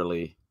a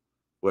yearly,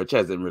 which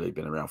hasn't really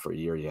been around for a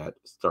year yet.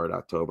 Started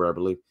October, I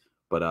believe.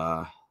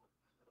 But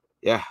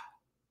yeah.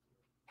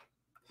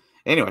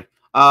 Anyway,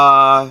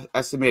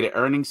 estimated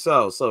earnings.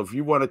 So if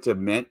you wanted to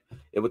mint,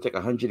 it would take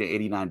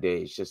 189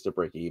 days just to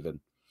break even.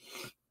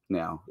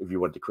 Now, if you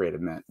want to create a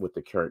mint with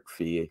the current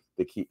fee,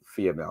 the key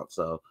fee amount.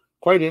 So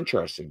quite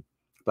interesting.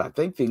 But I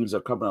think things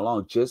are coming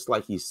along just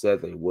like he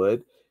said they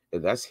would.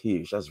 And that's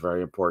huge. That's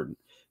very important.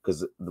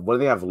 Because one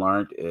thing I've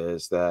learned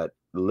is that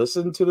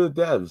listen to the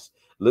devs.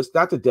 Listen,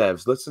 not the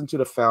devs, listen to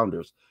the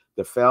founders.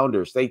 The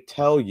founders, they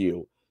tell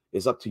you,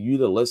 it's up to you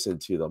to listen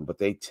to them, but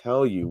they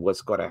tell you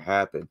what's going to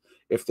happen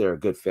if they're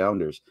good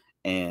founders.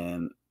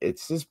 And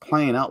it's just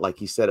playing out like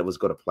he said it was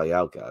going to play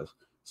out, guys.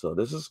 So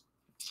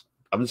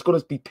I'm just going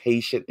to be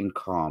patient and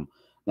calm.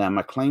 Now,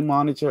 my claim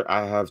monitor,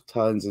 I have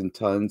tons and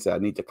tons that I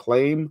need to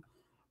claim,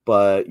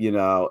 but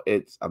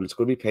I'm just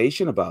going to be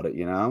patient about it.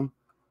 I'm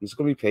just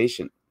going to be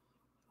patient.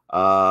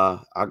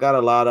 I got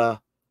a lot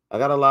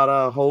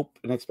of hope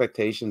and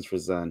expectations for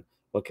Zen.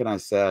 What can I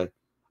say?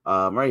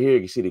 Right here, you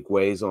can see the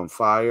Gwei's on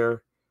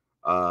fire.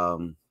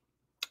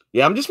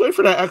 Yeah, I'm just waiting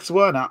for that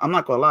X1. I'm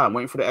not gonna lie, I'm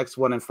waiting for the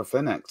X1 and for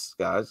Finex,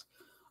 guys.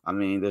 I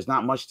mean, there's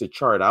not much to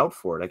chart out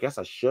for it. I guess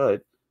I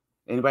should.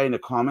 Anybody in the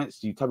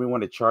comments, you tell me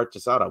when to chart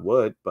this out, I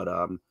would. But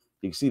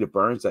you can see the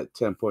burns at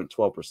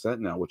 10.12%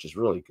 now, which is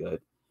really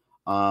good.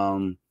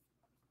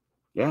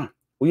 Yeah.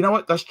 Well, you know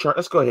what? Let's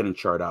go ahead and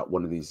chart out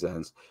one of these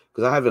Zens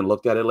because I haven't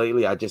looked at it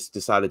lately. I just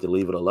decided to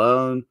leave it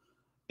alone.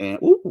 And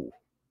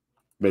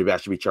maybe I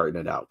should be charting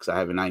it out because I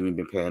haven't even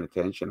been paying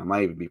attention. I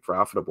might even be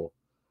profitable.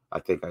 I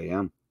think I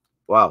am.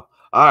 Wow.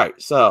 All right.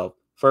 So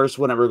first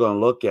one that we're going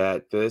to look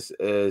at, this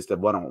is the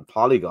one on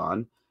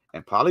Polygon.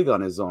 And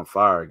Polygon is on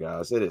fire,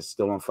 guys. It is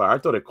still on fire. I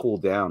thought it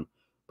cooled down,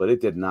 but it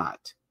did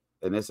not.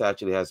 And this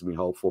actually has me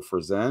hopeful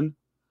for Zen.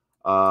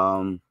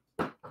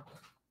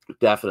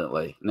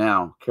 Definitely.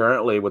 Now,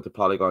 currently with the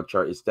Polygon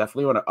chart, it's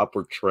definitely on an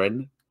upward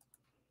trend.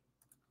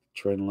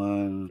 Trend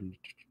line.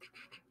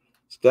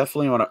 It's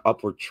definitely on an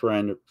upward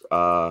trend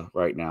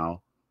right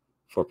now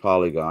for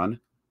Polygon.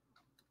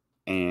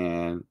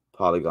 And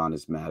Polygon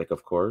is Matic,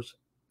 of course.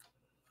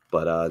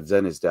 But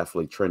Zen is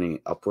definitely trending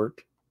upward.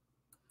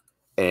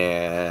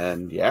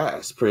 And yeah,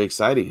 it's pretty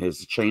exciting.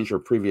 It's a change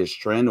from previous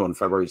trend on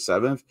February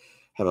 7th.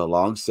 Have a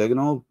long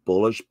signal,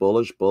 bullish,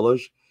 bullish,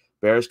 bullish,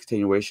 bearish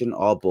continuation,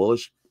 all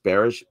bullish,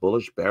 bearish,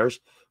 bullish, bearish.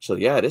 So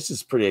yeah, this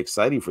is pretty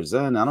exciting for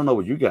Zen. I don't know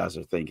what you guys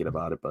are thinking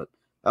about it, but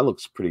that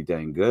looks pretty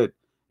dang good.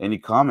 Any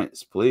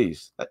comments,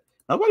 please?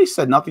 Nobody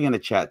said nothing in the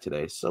chat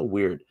today. It's so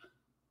weird.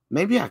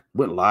 Maybe I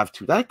went live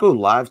too. Did I go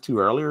live too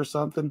early or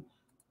something?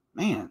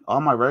 Man,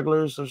 all my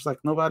regulars, there's like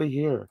nobody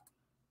here.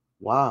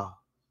 Wow.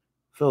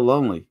 Feel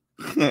lonely.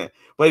 But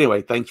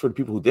anyway, thanks for the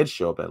people who did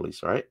show up at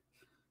least, right?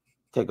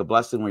 Take a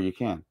blessing where you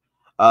can.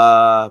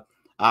 All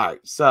right.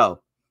 So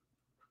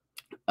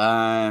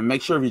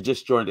make sure if you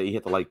just joined that you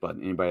hit the like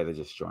button. Anybody that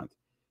just joined.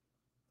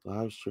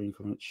 Live stream,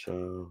 comment,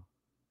 show.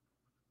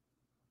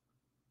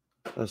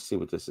 Let's see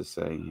what this is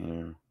saying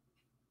here.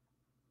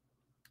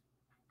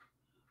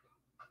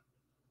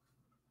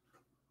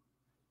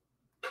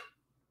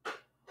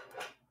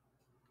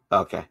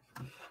 Okay.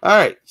 All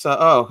right.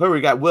 So, here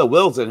we got Will.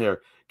 Will's in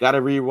here. Got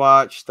a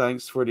rewatch.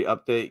 Thanks for the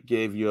update.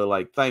 Gave you a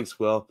like. Thanks,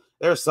 Will.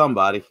 There's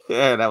somebody.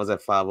 Yeah, that was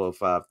at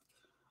 5:05.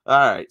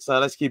 All right. So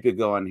let's keep it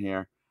going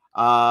here.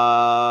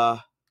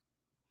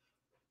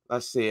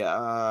 Let's see.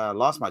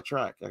 Lost my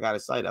track. I got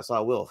excited. I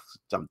saw Will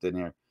jumped in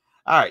here.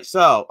 All right.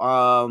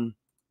 So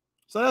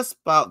that's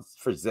about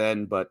for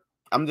Zen, but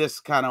I'm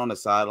just kind of on the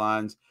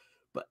sidelines.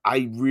 But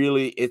I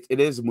really, it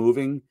is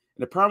moving.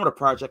 And the problem with a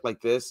project like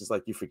this is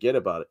like you forget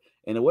about it.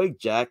 And the way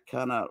Jack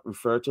kind of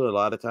referred to it a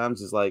lot of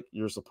times is like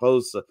you're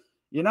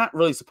not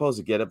really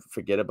supposed to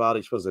forget about it.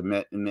 You're supposed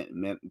to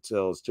mint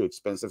until it's too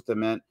expensive to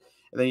mint.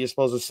 And then you're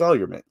supposed to sell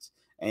your mints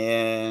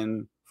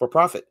and for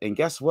profit. And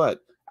guess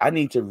what? I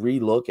need to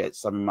relook at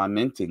some of my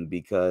minting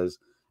because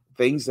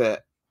things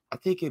that I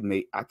think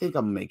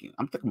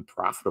I'm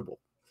profitable.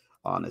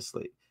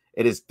 Honestly,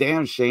 it is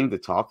damn shame to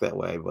talk that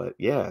way, but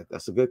yeah,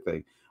 that's a good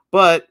thing.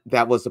 But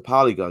that was the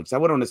polygon. So I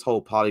went on this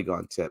whole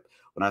polygon tip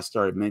when I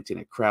started minting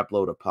a crap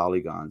load of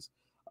polygons.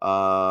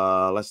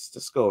 Let's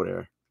just go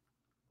there.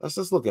 Let's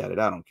just look at it.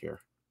 I don't care.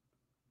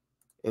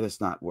 It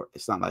is not worth.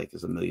 It's not like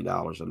it's $1 million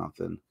or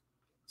nothing.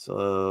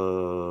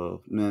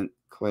 So mint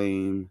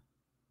claim.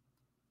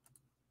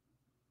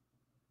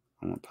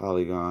 I want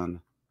polygon.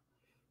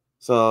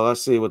 So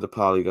let's see what the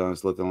polygon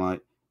is looking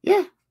like.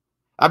 Yeah.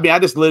 I mean, I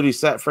just literally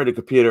sat for the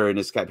computer and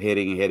just kept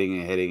hitting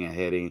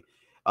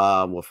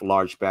with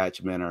large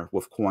batch minter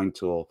with coin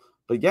tool.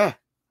 But yeah,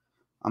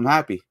 I'm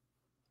happy.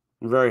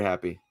 I'm very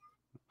happy.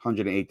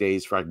 108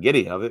 days for I can get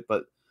any of it,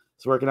 but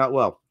it's working out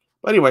well.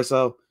 But anyway,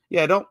 so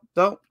yeah, don't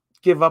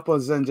give up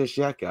on Zen just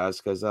yet, guys,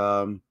 because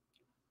I'm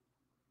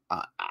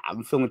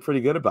feeling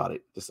pretty good about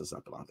it. This does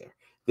not belong there.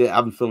 Yeah,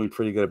 I'm feeling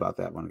pretty good about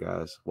that one,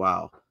 guys.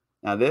 Wow.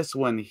 Now this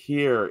one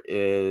here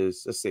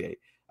is, let's see,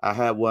 I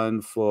had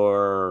one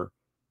for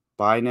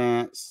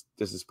Binance.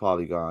 This is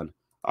Polygon.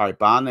 All right,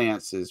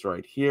 Binance is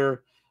right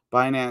here.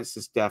 Binance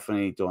is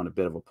definitely doing a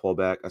bit of a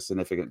pullback, a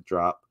significant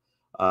drop.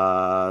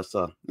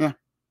 So yeah,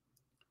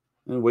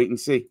 and wait and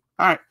see.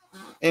 All right,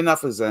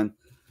 enough of Zen,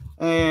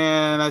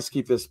 and let's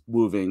keep this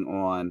moving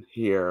on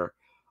here.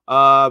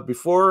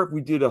 Before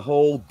we do the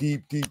whole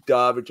deep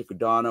dive into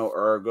Cardano,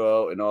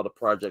 Ergo, and all the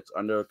projects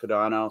under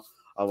Cardano,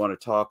 I want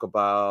to talk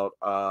about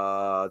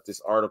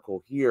this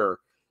article here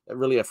that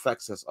really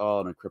affects us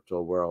all in the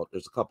crypto world.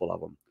 There's a couple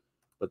of them,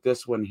 but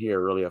this one here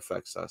really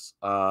affects us.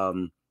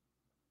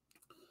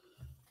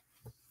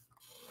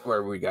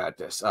 Where we got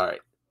this? All right.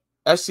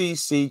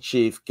 SEC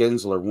Chief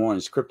Gensler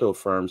warns crypto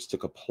firms to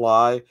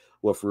comply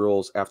with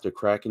rules after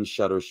Kraken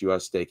shutters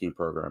U.S. staking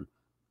program.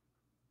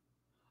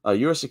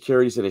 U.S.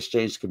 Securities and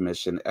Exchange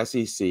Commission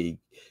 (SEC)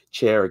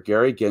 Chair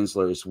Gary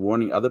Gensler is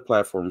warning other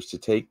platforms to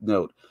take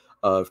note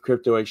of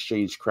crypto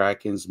exchange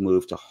Kraken's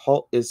move to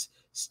halt its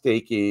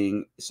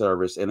staking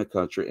service in the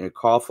country and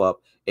cough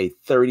up a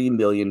 $30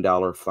 million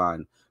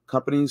fine.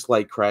 Companies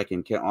like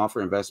Kraken can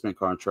offer investment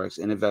contracts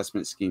and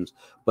investment schemes,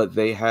 but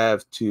they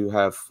have to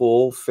have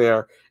full,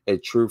 fair,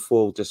 and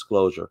truthful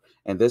disclosure.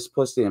 And this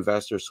puts the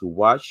investors who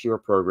watch your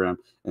program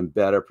in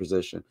better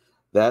position.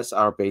 That's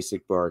our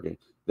basic bargain.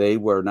 They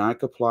were not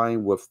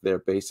complying with their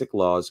basic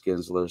laws,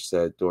 Gensler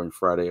said during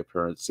Friday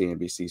appearance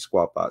CNBC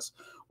Squawk Box.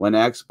 When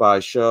asked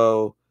by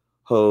show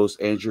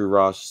host Andrew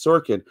Ross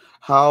Sorkin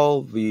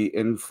how the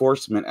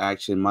enforcement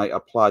action might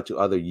apply to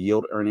other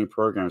yield-earning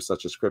programs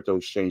such as crypto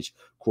exchange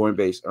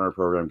Coinbase Earn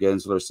program,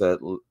 Gensler said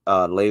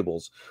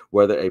labels,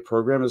 whether a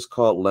program is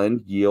called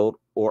Lend, Yield,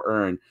 or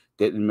Earn,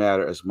 didn't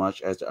matter as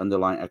much as the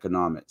underlying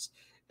economics.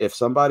 If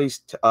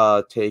somebody's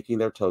taking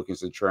their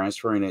tokens and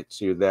transferring it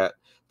to that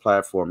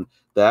platform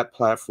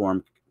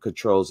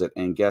controls it.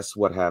 And guess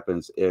what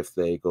happens if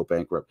they go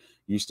bankrupt?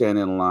 You stand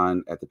in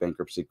line at the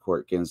bankruptcy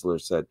court, Gensler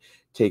said,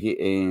 taking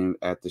aim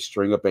at the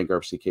string of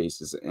bankruptcy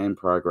cases in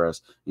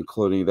progress,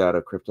 including that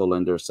of crypto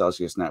lender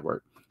Celsius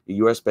Network. The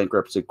U.S.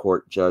 bankruptcy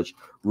court judge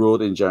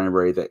ruled in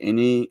January that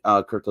any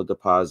crypto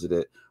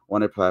deposited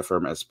on a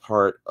platform as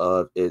part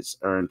of its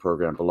Earn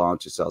program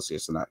belonged to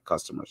Celsius and not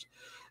customers.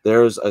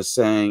 There's a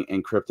saying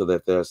in crypto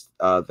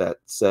that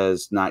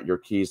says "not your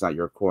keys, not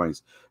your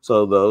coins."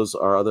 So those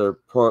are other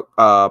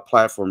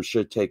platforms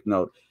should take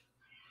note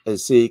and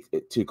seek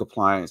to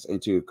compliance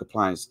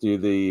do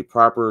the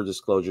proper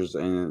disclosures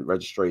and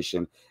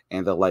registration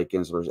and the like.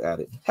 Gensler's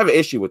added. Have an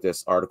issue with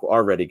this article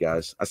already,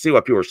 guys. I see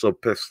why people are so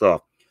pissed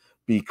off.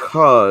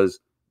 because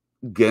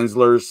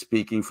Gensler's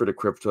speaking for the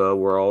crypto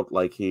world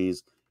like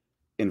he's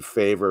in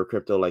favor of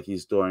crypto, like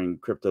he's doing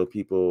crypto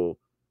people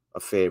a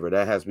favor.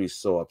 That has me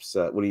so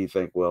upset. What do you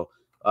think, Will?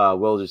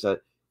 Will just said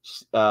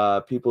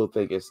people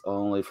think it's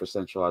only for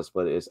centralized,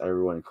 but it's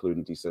everyone,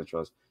 including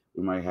decentralized.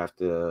 We might have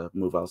to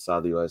move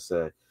outside the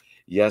USA.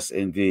 Yes,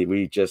 indeed.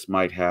 We just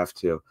might have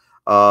to.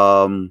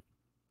 Wow,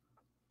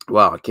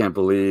 I can't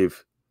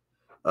believe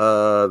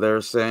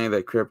they're saying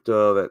that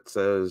crypto that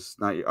says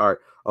not your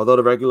art. Although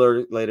the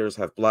regulators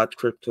have blocked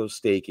crypto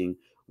staking,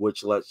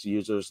 which lets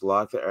users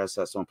lock their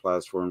assets on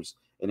platforms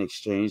in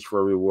exchange for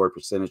a reward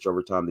percentage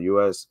over time, the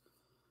U.S.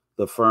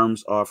 The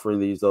firms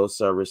offering those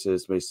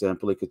services may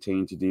simply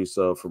continue to do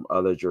so from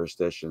other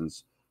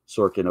jurisdictions.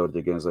 Sorkin noted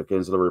to Gensler.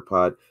 Gensler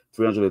replied,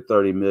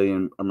 330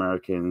 million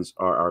Americans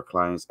are our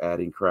clients,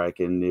 adding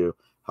Kraken knew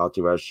how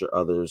to register,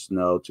 others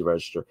know to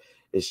register.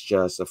 It's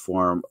just a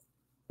form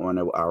on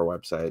our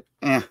website.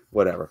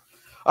 Whatever.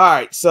 All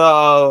right.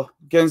 So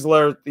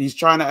Gensler, he's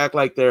trying to act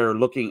like they're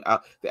looking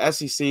out. The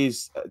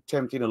SEC's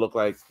attempting to look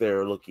like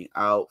they're looking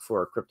out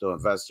for crypto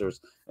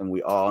investors, and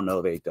we all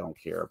know they don't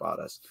care about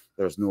us.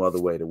 There's no other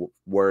way to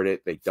word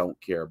it. They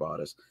don't care about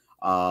us.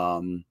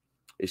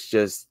 It's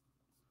just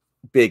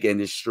big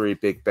industry,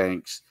 big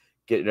banks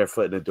getting their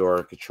foot in the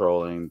door,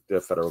 controlling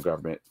the federal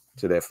government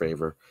to their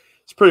favor.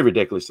 It's pretty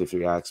ridiculous if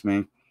you ask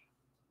me.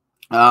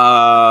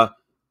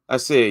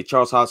 Let's see.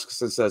 Charles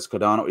Hoskinson says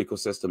Cardano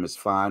ecosystem is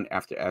fine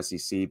after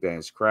SEC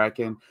bans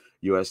Kraken,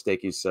 U.S.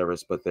 staking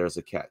service, but there's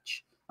a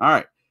catch. All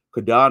right.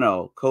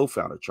 Cardano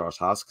co-founder Charles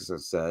Hoskinson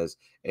says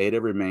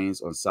ADA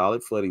remains on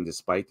solid footing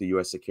despite the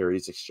U.S.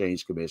 Securities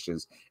Exchange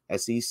Commission's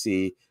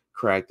SEC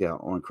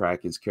crackdown on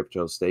Kraken's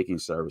crypto staking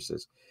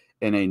services.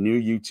 In a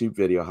new YouTube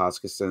video,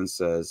 Hoskinson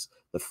says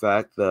the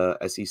fact the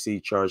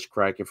SEC charged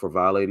Kraken for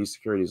violating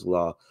securities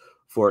law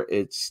for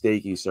its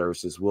staking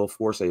services will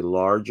force a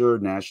larger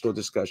national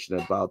discussion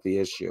about the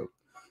issue.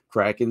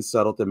 Kraken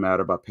settled the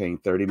matter by paying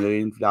 $30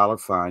 million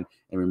fine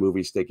and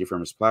removing staking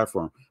from its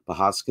platform. But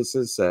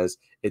Hoskinson says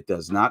it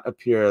does not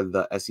appear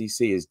the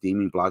SEC is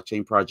deeming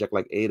blockchain project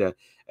like ADA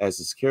as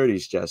a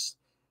securities just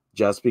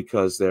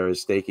because there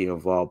is staking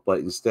involved, but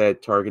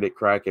instead targeted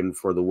Kraken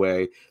for the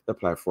way the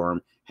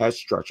platform has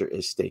structured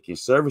its staking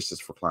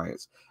services for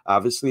clients.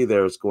 Obviously,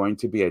 there is going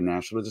to be a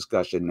national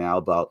discussion now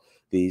about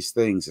these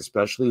things,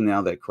 especially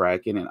now that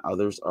Kraken and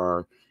others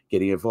are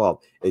getting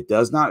involved. It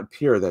does not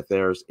appear that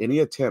there's any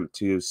attempt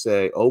to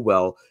say, oh,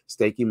 well,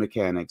 staking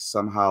mechanics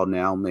somehow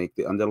now make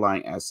the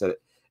underlying asset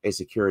a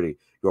security.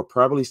 You'll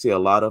probably see a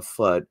lot of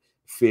FUD,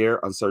 fear,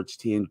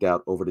 uncertainty, and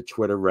doubt over the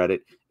Twitter,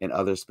 Reddit, and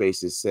other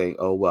spaces saying,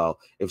 oh, well,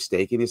 if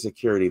staking is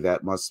security,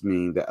 that must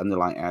mean the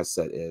underlying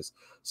asset is.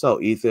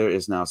 So Ether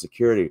is now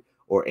security,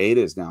 or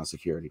ADA is now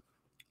security.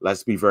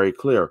 Let's be very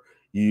clear.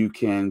 You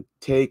can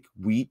take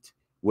wheat,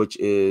 which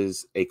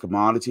is a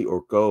commodity,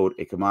 or gold,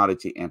 a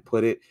commodity, and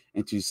put it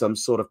into some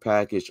sort of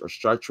package or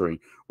structuring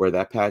where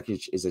that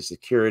package is a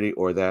security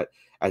or that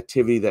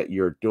activity that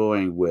you're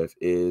doing with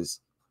is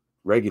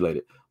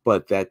regulated.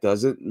 But that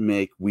doesn't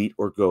make wheat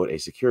or gold a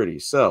security.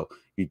 So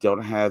you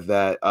don't have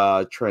that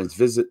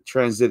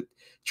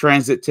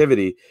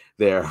transitivity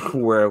there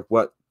where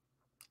what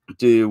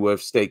do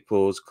with stake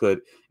pools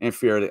could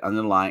infer the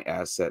underlying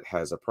asset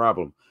has a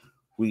problem.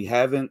 We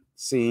haven't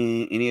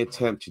seen any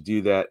attempt to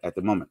do that at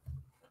the moment.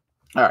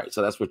 All right,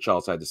 so that's what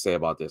Charles had to say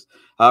about this.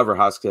 However,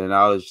 Hoskin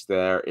acknowledged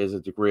there is a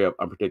degree of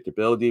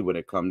unpredictability when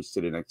it comes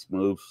to the next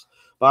moves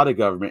by the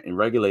government in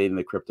regulating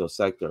the crypto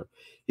sector.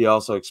 He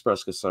also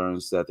expressed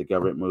concerns that the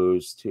government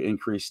moves to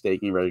increase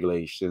staking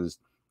regulations.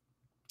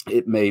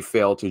 It may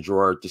fail to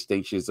draw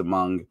distinctions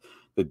among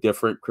the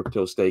different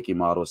crypto staking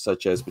models,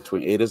 such as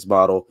between ADA's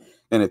model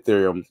and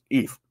Ethereum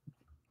ETH.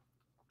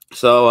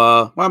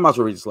 So I might as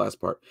well read this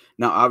last part.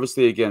 Now,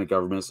 obviously, again,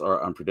 governments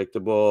are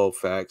unpredictable.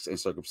 Facts and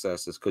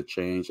circumstances could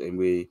change, and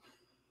we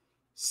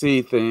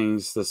see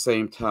things the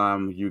same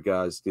time you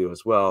guys do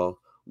as well.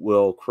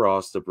 We'll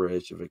cross the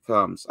bridge if it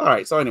comes. All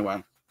right. So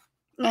anyway,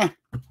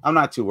 I'm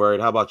not too worried.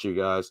 How about you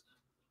guys?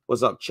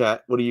 What's up,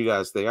 chat? What do you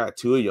guys think? I got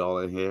two of y'all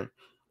in here.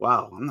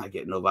 Wow, I'm not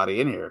getting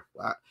nobody in here.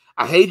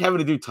 I hate having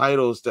to do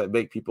titles that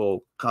make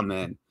people come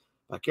in.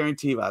 I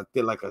guarantee if I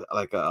did like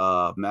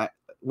a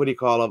what do you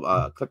call them?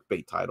 A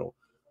clickbait title,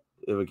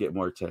 it would get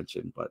more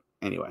attention. But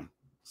anyway,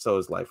 so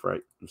is life, right?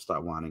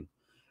 Stop whining.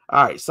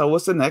 All right, so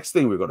what's the next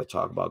thing we're going to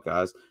talk about,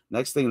 guys?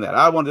 Next thing that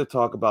I wanted to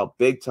talk about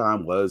big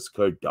time was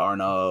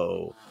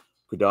Cardano.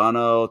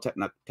 Cardano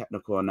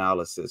technical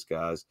analysis,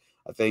 guys.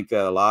 I think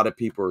that a lot of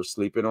people are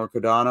sleeping on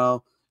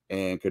Cardano,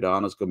 and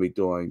Cardano's going to be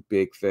doing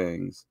big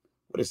things.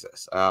 What is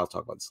this? I'll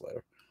talk about this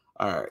later.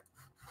 All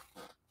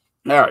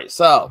right,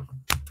 so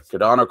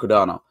Cardano.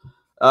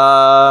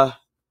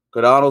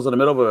 Cardano's in the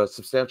middle of a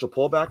substantial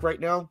pullback right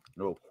now,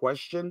 no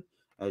question.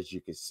 As you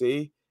can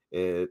see,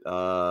 it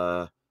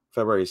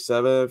February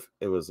 7th,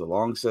 it was a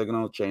long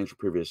signal, change from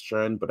previous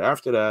trend. But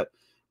after that,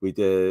 we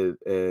did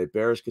a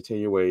bearish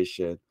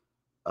continuation,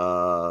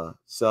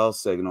 sell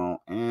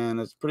signal, and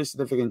it's a pretty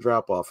significant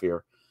drop off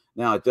here.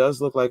 Now, it does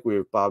look like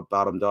we've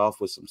bottomed off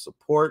with some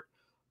support,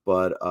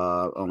 but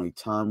only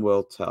time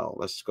will tell.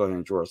 Let's go ahead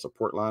and draw a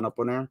support line up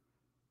on there.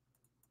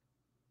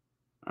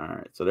 All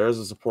right, so there's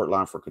a support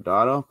line for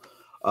Cardano.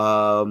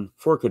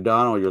 For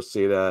Cardano, you'll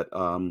see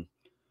that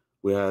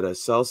we had a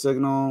sell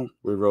signal.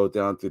 We rode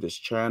down through this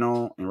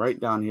channel, and right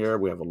down here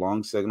we have a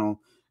long signal,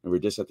 and we're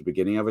just at the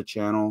beginning of a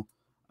channel.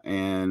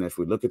 And if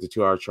we look at the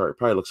 2-hour chart, it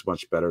probably looks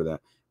much better than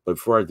that. But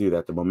before I do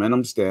that, the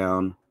momentum's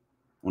down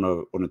on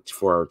a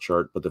 4-hour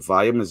chart, but the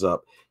volume is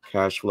up.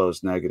 Cash flow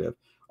is negative.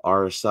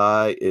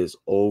 RSI is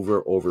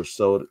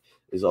oversold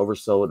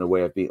in a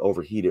way of being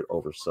overheated,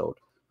 oversold.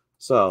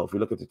 So if we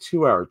look at the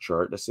 2-hour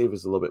chart, let's see if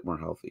it's a little bit more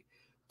healthy.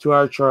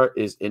 2-hour chart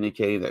is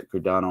indicating that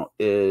Cardano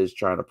is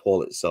trying to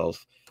pull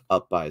itself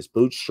up by its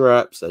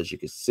bootstraps. As you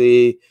can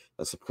see,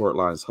 the support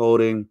line is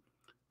holding.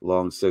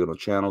 Long signal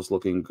channels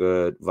looking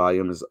good.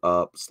 Volume is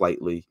up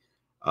slightly.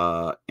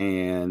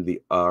 And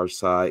the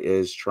RSI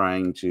is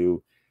trying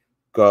to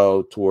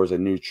go towards a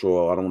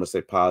neutral, I don't want to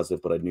say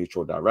positive, but a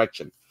neutral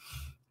direction.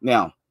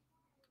 Now,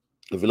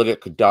 if you look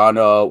at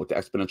Cardano with the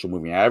exponential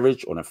moving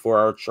average on a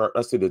 4-hour chart,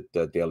 let's do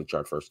the daily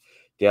chart first.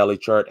 Daily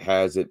chart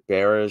has it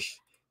bearish.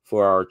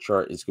 4-hour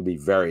chart is going to be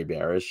very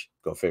bearish.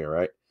 Go figure,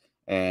 right?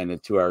 And the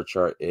 2-hour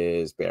chart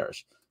is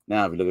bearish.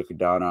 Now, if you look at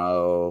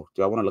Cardano,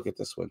 do I want to look at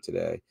this one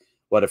today?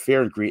 Well, the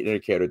fear and greed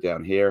indicator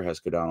down here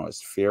has Cardano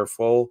as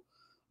fearful.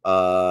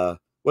 We'll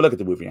look at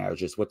the moving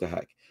averages. What the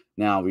heck?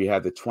 Now, we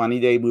have the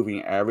 20-day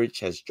moving average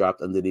has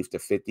dropped underneath the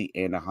 50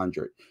 and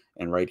 100.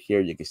 And right here,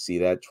 you can see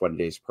that 20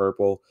 days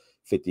purple,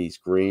 50s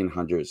green,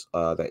 100s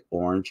that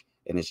orange,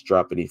 and it's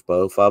dropped beneath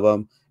both of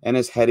them. And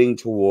it's heading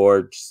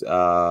towards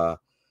the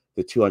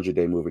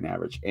 200-day moving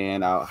average.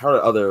 And I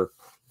heard other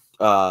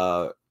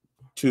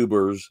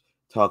tubers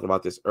talking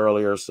about this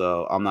earlier,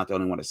 so I'm not the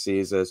only one that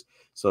sees this.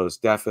 So it's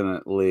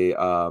definitely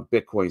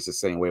Bitcoin's the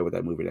same way with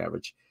that moving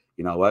average.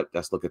 You know what?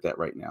 Let's look at that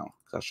right now,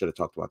 because I should have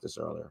talked about this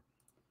earlier.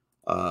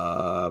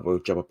 We'll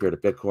jump up here to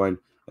Bitcoin,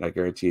 and I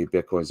guarantee you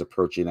Bitcoin's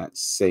approaching that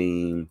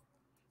same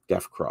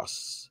death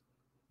cross.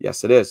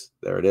 Yes, it is.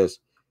 There it is.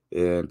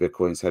 And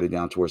Bitcoin's heading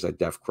down towards that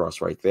death cross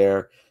right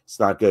there. It's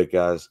not good,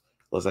 guys.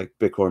 Looks like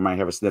Bitcoin might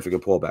have a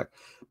significant pullback.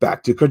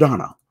 Back to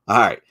Cardano. All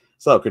right.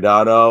 So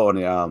Cardano on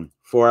the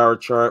 4-hour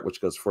chart, which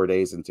goes 4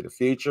 days into the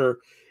future,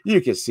 you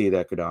can see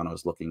that Cardano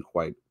is looking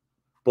quite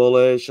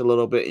bullish a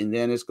little bit, and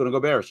then it's going to go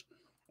bearish.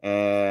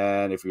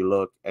 And if you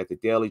look at the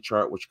daily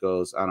chart, which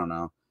goes, I don't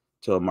know,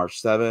 till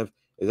March 7th,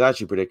 is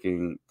actually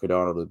predicting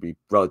Cardano to be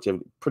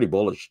relatively pretty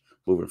bullish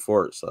moving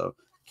forward. So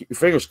keep your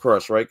fingers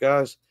crossed, right,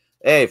 guys?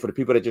 Hey, for the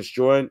people that just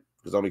joined,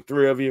 there's only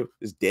 3 of you.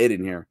 It's dead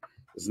in here.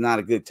 It's not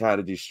a good time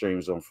to do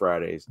streams on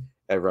Fridays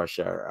at rush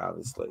hour,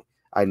 obviously.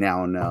 I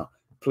now know.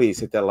 Please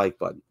hit that like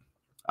button.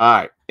 All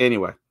right.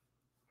 Anyway,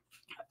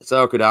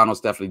 so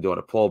Cardano's definitely doing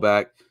a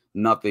pullback.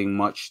 Nothing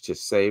much to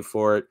say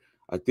for it.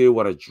 I do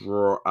want to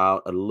draw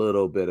out a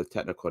little bit of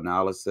technical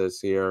analysis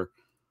here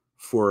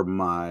for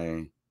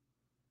my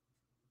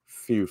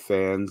few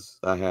fans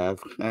I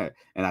have.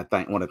 And I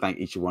want to thank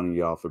each one of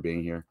y'all for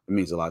being here. It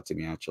means a lot to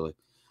me, actually.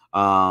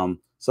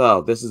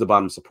 So this is the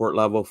bottom support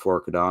level for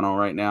Cardano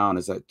right now, and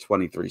it's at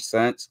 23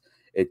 cents.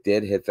 It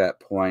did hit that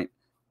point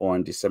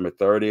on December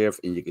 30th,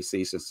 and you can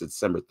see since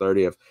December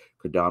 30th,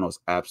 Cardano's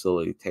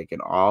absolutely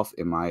taken off,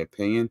 in my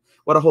opinion.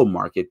 Well, the whole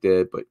market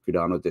did, but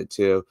Cardano did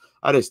too.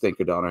 I just think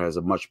Cardano has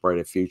a much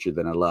brighter future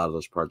than a lot of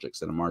those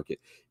projects in the market,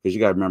 because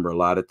you got to remember, a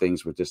lot of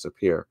things would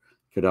disappear.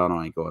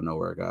 Cardano ain't going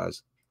nowhere,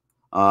 guys.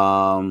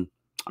 I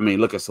mean,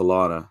 look at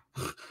Solana.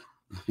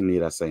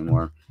 Need I say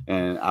more?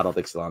 And I don't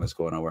think Solana's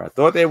going nowhere. I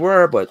thought they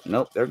were, but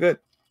nope, they're good.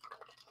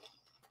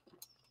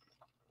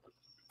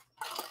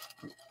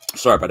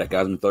 Sorry about that,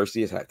 guys. I'm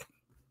thirsty as heck.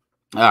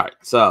 All right,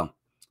 so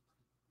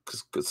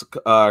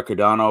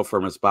Cardano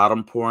from its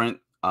bottom point,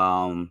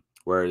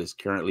 where it is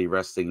currently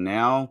resting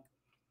now,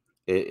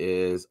 it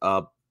is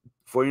up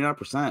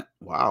 49%.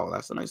 Wow,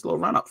 that's a nice little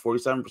run up,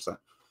 47%.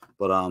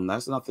 But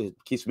that's enough that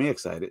keeps me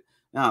excited.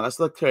 Now let's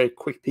look at a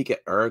quick peek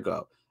at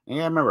Ergo. And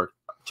yeah, remember,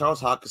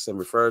 Charles Hoskinson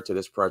referred to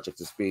this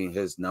project as being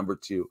his number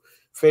 2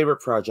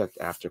 favorite project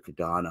after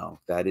Cardano.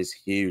 That is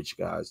huge,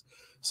 guys.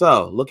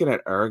 So looking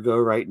at Ergo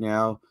right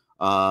now,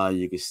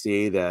 you can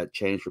see that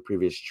change for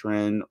previous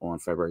trend on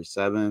February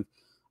 7th,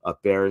 a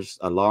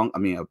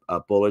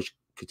bullish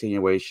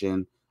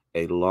continuation,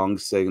 a long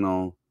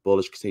signal,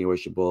 bullish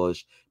continuation,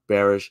 bullish,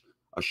 bearish,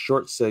 a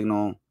short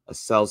signal, a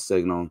sell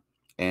signal,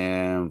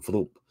 and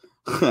floop.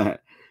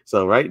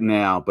 So right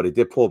now, but it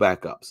did pull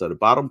back up. So the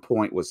bottom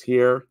point was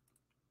here,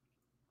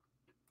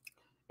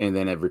 and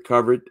then it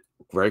recovered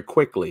very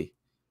quickly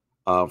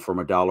from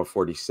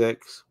 $1.46,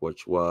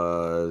 which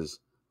was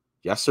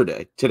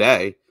yesterday.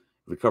 Today,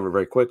 recovered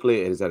very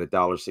quickly. It is at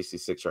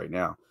 $1.66 right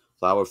now.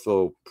 So I would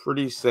feel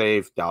pretty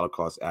safe dollar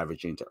cost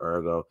averaging to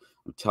Ergo.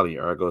 I'm telling you,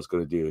 Ergo is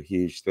going to do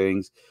huge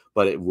things,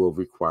 but it will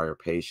require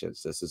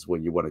patience. This is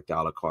when you want a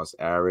dollar cost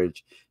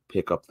average.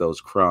 Pick up those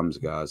crumbs,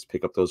 guys.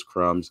 Pick up those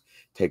crumbs.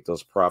 Take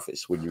those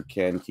profits when you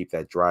can. Keep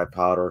that dry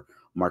powder.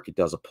 Market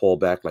does a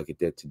pullback like it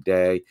did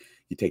today.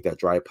 You take that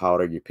dry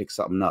powder, you pick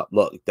something up.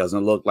 Look, it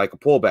doesn't look like a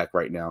pullback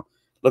right now.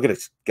 Look at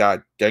this.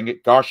 God dang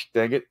it. Gosh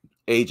dang it.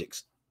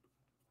 Ajax.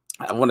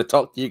 I want to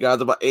talk to you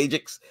guys about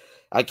Ajax.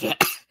 I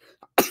can't.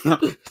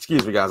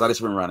 Excuse me, guys. I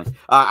just been running.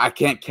 I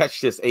can't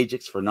catch this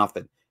Ajax for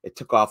nothing. It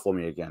took off on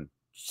me again.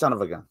 Son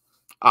of a gun.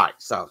 All right,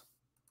 so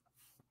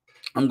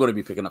I'm going to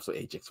be picking up some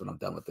Ajax when I'm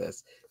done with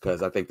this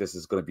because I think this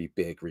is going to be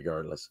big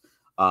regardless.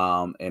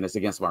 And it's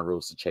against my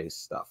rules to chase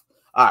stuff.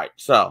 All right,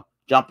 so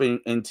jumping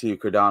into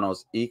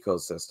Cardano's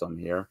ecosystem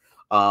here.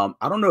 I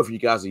don't know if you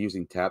guys are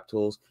using tap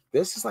tools.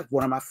 This is like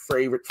one of my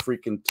favorite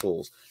freaking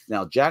tools.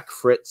 Now, Jack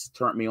Fritz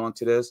turned me on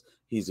to this.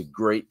 He's a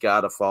great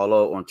guy to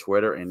follow on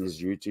Twitter and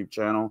his YouTube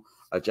channel,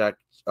 Jack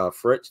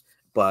Fritz.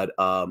 But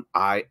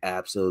I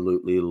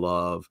absolutely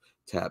love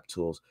tap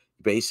tools.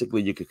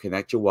 Basically, you can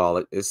connect your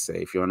wallet. It's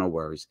safe. You're no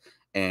worries.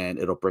 And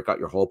it'll break out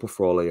your whole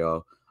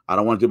portfolio. I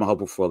don't want to do my whole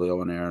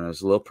portfolio in there, and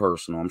it's a little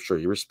personal. I'm sure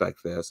you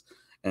respect this.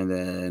 And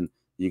then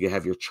you can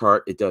have your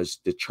chart. It does,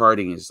 the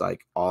charting is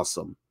like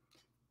awesome.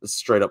 It's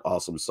straight up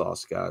awesome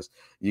sauce, guys.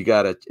 You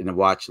got it in the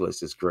watch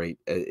list. It's great.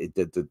 It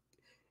did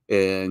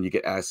and you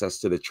get access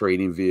to the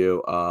trading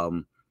view,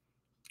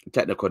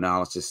 technical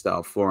analysis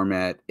style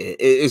format.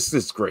 It's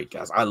just great,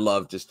 guys. I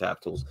love just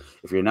tap tools.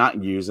 If you're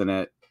not using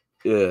it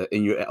and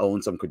you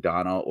own some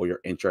Cardano or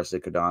you're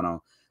interested in Cardano,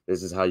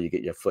 this is how you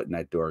get your foot in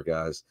that door,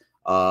 guys.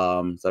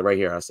 So right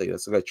here, I say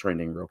let's look at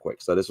trending real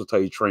quick. So this will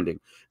tell you trending.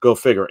 Go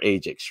figure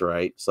Ajax,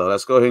 right? So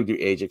let's go ahead and do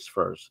Ajax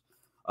first.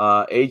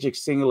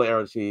 Ajax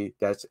Singularity,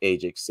 that's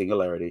Ajax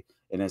Singularity,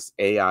 and it's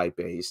AI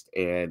based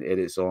and it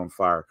is on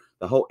fire.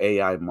 The whole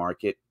AI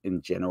market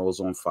in general is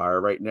on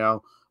fire right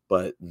now,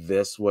 but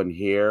this one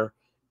here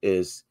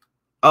is,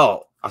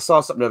 oh, I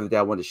saw something the other day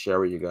I wanted to share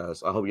with you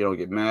guys. I hope you don't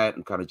get mad.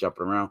 I'm kind of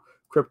jumping around.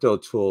 Crypto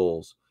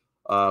tools,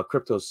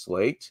 Crypto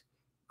Slate.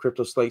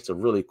 Crypto Slate's a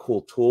really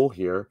cool tool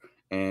here,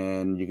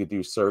 and you could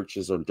do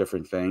searches on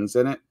different things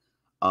in it.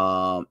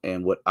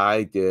 And what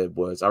I did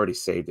was I already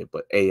saved it,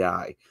 but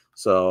AI.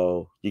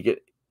 So you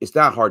get, it's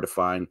not hard to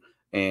find,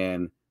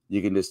 and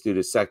you can just do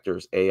the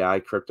sectors AI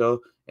crypto,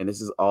 and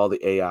this is all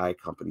the AI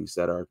companies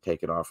that are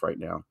taking off right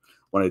now.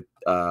 When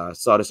I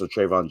saw this on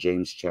Trayvon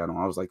James' channel,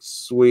 I was like,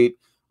 sweet,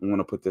 I'm going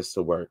to put this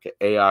to work.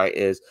 AI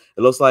is,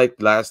 it looks like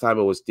last time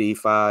it was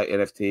DeFi,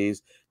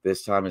 NFTs.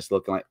 This time it's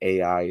looking like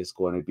AI is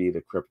going to be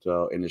the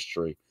crypto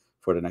industry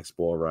for the next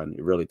bull run.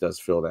 It really does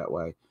feel that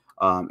way.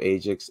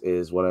 Ajax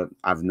is what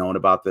I've known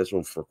about this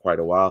one for quite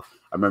a while.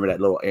 I remember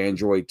that little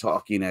Android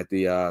talking at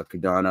the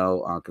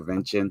Cardano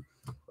convention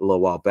a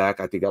little while back.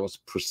 I think that was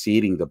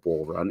preceding the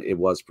bull run. It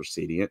was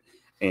preceding it.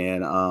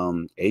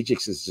 And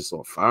Ajax is just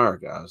on fire,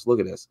 guys. Look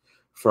at this.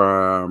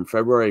 From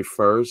February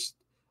 1st,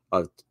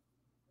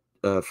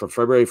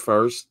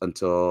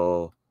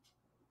 until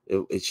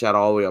it shot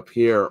all the way up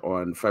here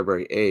on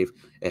February 8th.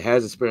 It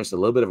has experienced a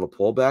little bit of a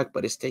pullback,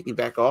 but it's taking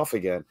back off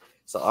again.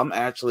 So I'm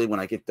actually, when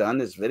I get done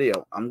this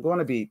video, I'm going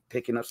to be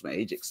picking up some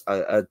Ajax,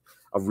 a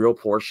real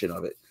portion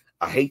of it.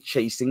 I hate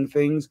chasing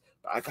things,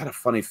 but I got a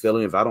funny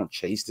feeling if I don't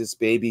chase this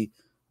baby,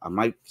 I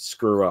might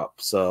screw up.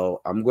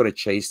 So I'm going to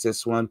chase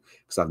this one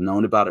because I've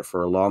known about it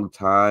for a long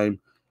time.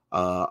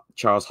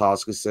 Charles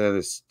Hoskinson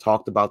has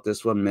talked about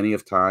this one many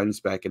of times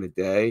back in the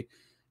day,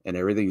 and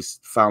everything's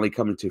finally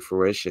coming to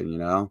fruition, you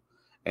know,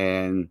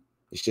 and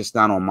it's just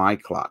not on my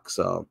clock.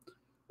 So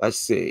let's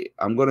see.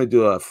 I'm going to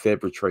do a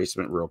fib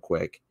retracement real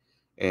quick,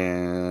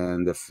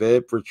 and the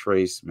fib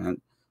retracement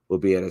will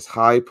be at its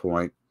high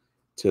point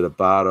to the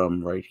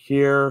bottom right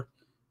here.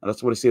 I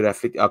just want to see that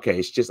 50. Okay,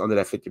 it's just under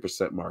that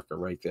 50% marker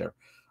right there.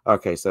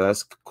 Okay, so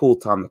that's a cool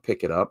time to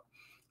pick it up.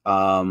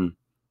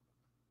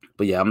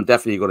 But yeah, I'm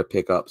definitely going to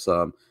pick up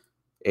some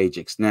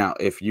Ajax. Now,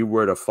 if you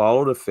were to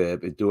follow the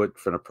fib and do it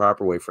for the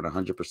proper way for the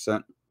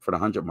 100%, for the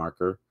 100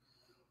 marker,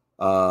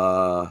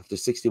 the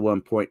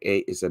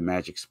 61.8 is a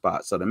magic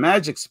spot. So the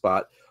magic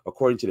spot,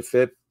 according to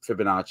the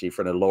Fibonacci,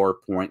 for the lower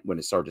point when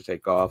it started to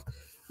take off,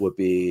 would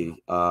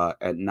be at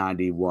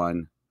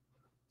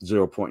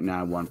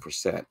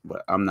 0.91%.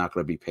 But I'm not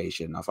going to be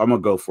patient enough. I'm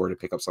going to go for it to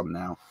pick up something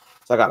now.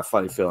 So I got a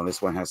funny feeling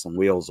this one has some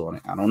wheels on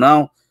it. I don't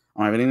know. I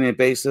don't have anything to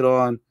base it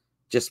on.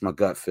 Just my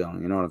gut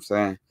feeling. You know what I'm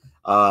saying?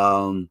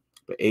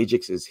 But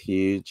Ajax is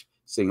huge.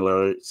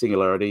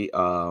 Singularity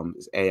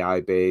is AI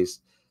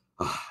based.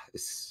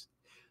 It's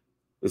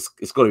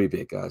going to be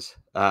big, guys.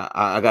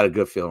 I got a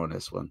good feel on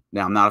this one.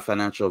 Now, I'm not a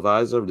financial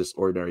advisor. I'm just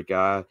an ordinary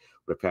guy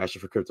with a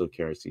passion for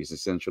cryptocurrencies.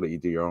 Essentially, you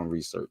do your own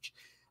research.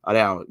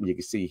 Now, you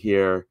can see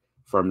here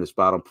from this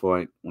bottom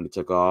point when it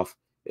took off,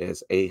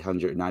 is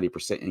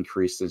 890%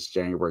 increase since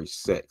January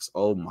 6th.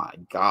 Oh, my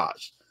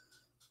gosh.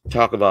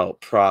 Talk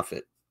about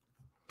profit.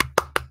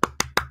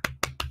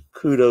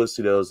 Kudos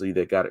to those of you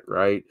that got it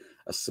right.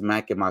 A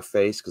smack in my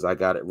face because I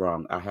got it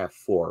wrong. I have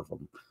 4 of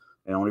them.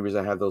 And the only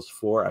reason I have those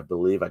 4, I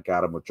believe I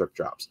got them with drip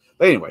drops.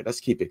 But anyway, let's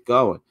keep it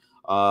going.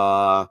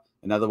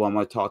 Another one I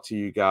want to talk to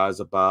you guys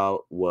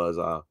about was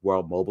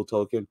World Mobile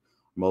Token.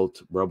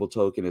 Mobile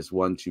Token is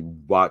one to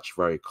watch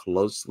very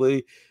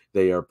closely.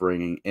 They are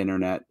bringing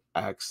internet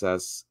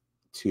access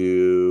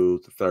to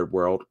the third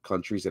world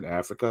countries in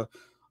Africa.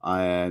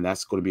 And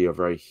that's going to be a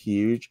very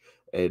huge,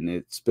 and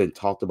it's been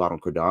talked about on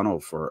Cardano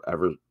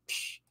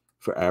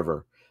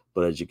forever.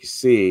 But as you can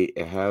see,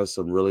 it has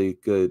some really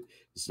good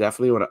It's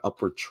definitely on an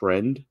upward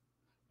trend,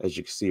 as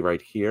you can see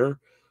right here.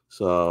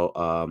 So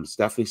it's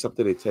definitely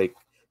something to take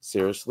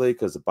seriously,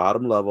 because the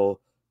bottom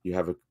level, you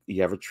have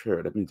a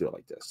trend. Let me do it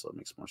like this so it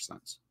makes more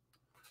sense.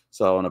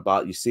 So on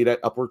about, you see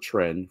that upward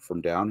trend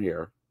from down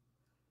here,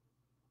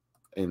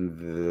 and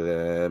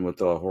then with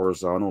the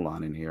horizontal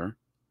line in here,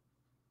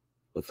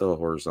 with the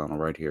horizontal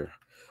right here.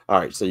 All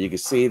right, so you can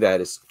see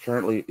that it's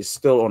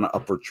still on an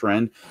upward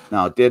trend.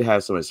 Now, it did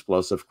have some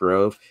explosive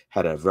growth,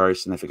 had a very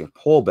significant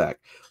pullback,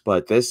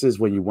 but this is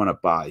when you want to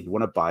buy. You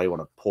want to buy on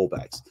a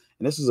pullbacks,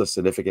 and this is a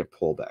significant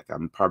pullback.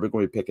 I'm probably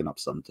going to be picking up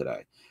some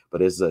today,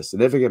 but it's a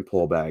significant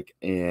pullback,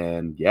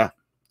 and yeah,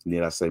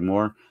 need I say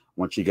more? I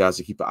want you guys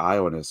to keep an eye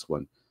on this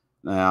one.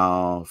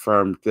 Now,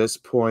 from this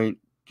point,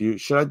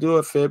 should I do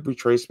a fib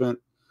retracement?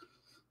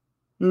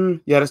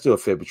 Yeah, let's do a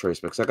fib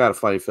retracement, because I got a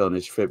funny feeling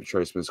this fib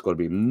retracement is going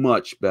to be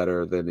much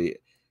better than the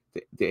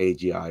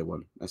AGI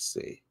one. Let's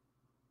see.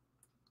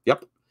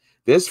 Yep.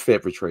 This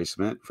fib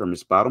retracement from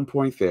its bottom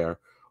point there,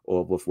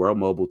 or with World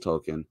Mobile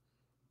Token,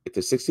 at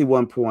the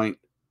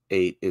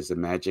 61.8 is the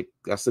magic.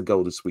 That's the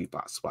golden sweet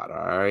spot.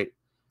 All right.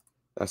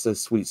 That's a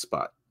sweet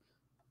spot.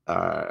 All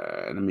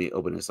right. Let me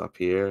open this up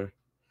here.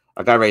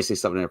 I got ready to say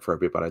something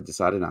inappropriate, but I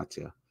decided not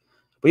to.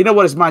 But you know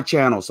what? It's my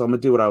channel, so I'm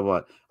gonna do what I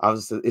want.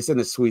 It's in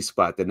the sweet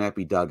spot, the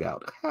nappy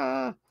dugout.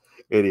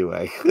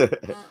 Anyway,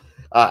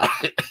 all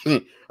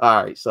right.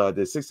 All right. So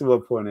the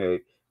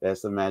 61.8,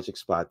 that's the magic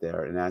spot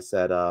there, and that's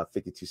at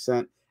 52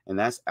 cent, and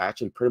that's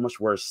actually pretty much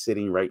where it's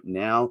sitting right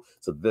now.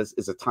 So this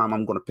is a time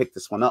I'm gonna pick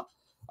this one up.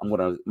 I'm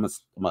gonna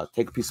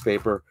take a piece of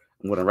paper.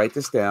 I'm gonna write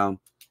this down,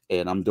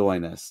 and I'm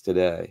doing this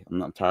today.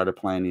 I'm tired of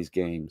playing these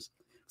games,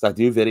 because I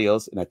do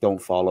videos and I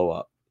don't follow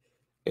up,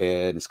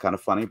 and it's kind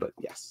of funny, but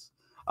yes.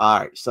 All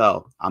right,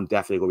 so I'm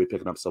definitely going to be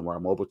picking up somewhere a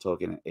mobile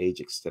token and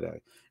HEX today.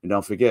 And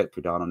don't forget,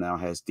 Cardano now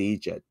has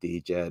DJET.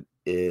 DJET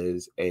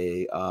is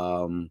a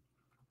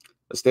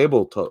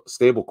stable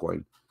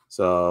coin,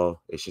 so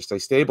it should stay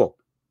stable,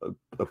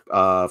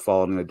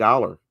 following the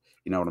dollar.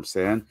 You know what I'm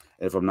saying?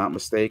 If I'm not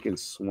mistaken,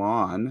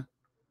 Swan.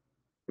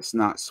 It's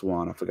not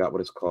Swan. I forgot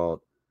what it's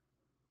called.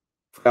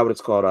 I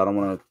don't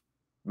want to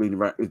read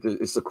right.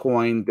 It's a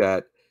coin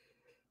that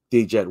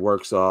DJET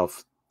works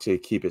off to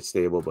keep it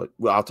stable, but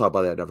well, I'll talk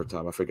about that another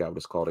time. I forgot what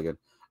it's called again.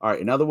 All right,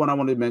 another one I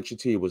wanted to mention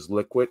to you was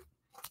Liquid.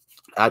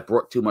 I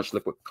brought too much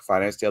Liquid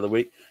Finance the other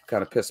week,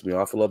 kind of pissed me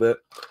off a little bit.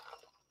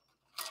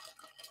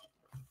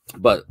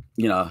 But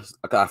you know,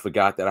 I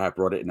forgot that I had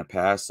brought it in the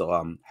past, so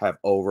I'm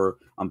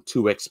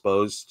too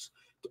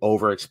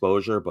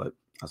overexposure, but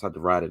I just had to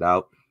ride it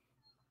out.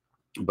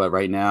 But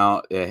right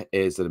now, it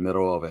is in the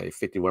middle of a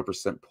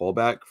 51%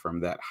 pullback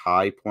from that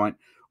high point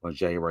on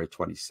January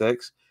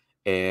 26th.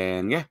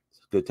 And yeah,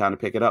 it's a good time to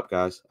pick it up,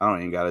 guys. I don't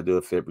even got to do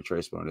a fib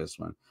retracement on this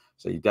one.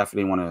 So you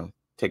definitely want to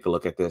take a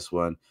look at this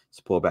one.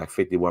 It's pullback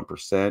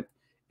 51%.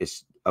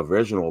 Its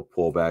original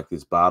pullback,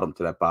 this bottom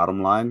to that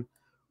bottom line,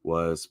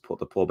 the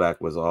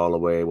pullback was all the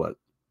way,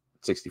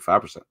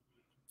 65%.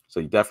 So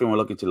you definitely want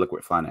to look into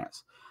liquid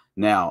finance.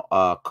 Now,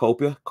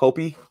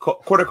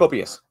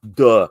 Cornucopias.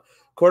 Duh.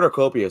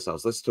 Cornucopias. I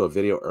was listening to a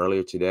video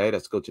earlier today.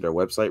 Let's go to their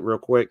website real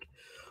quick.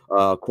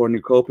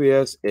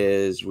 Cornucopias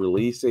is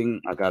releasing.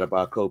 I got to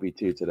buy Kobe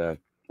too today.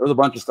 There was a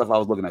bunch of stuff I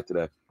was looking at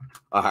today.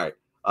 All right.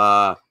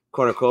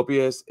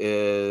 Cornucopias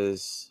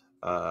is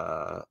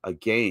a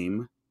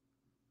game.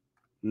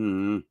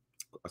 I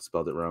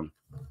spelled it wrong.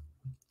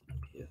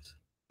 Yes.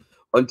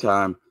 One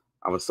time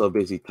I was so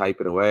busy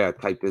typing away, I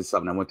typed in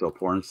something. I went to a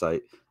porn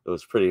site. It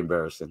was pretty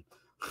embarrassing.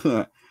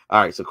 All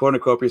right, so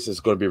Cornucopias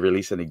is going to be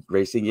releasing a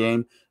racing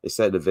game. It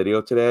said in the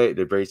video today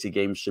the racing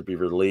game should be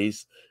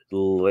released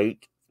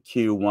late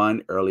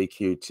Q1, early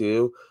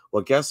Q2.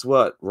 Well, guess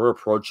what? We're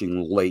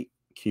approaching late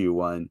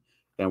Q1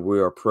 and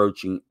we're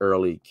approaching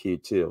early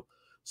Q2.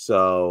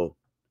 So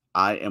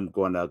I am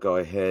going to go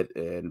ahead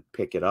and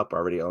pick it up. I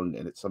already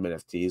own some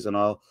NFTs and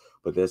all,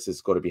 but this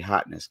is going to be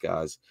hotness,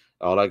 guys.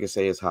 All I can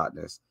say is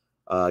hotness.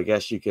 I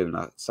guess you can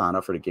sign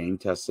up for the game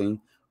testing,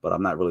 but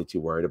I'm not really too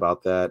worried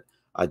about that.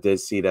 I did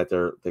see that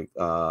the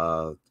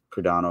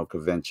Cardano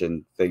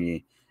convention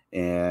thingy,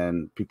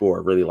 and people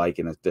are really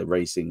liking it, the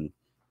racing,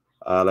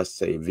 let's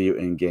say, view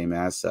in-game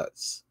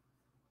assets,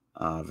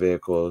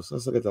 vehicles.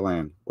 Let's look at the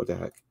land. What the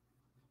heck?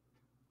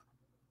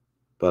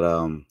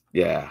 But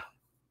yeah,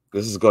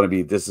 this is going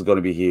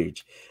to be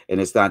huge,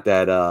 and it's not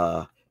that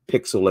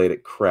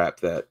pixelated crap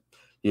that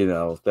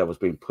that was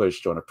being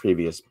pushed on a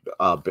previous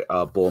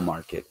bull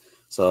market.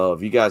 So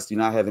if you guys do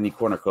not have any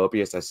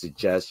cornucopias, I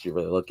suggest you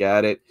really look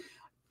at it.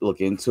 Look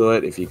into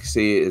it. If you can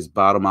see it is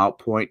bottom out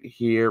point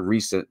here,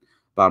 recent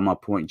bottom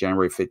out point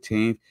January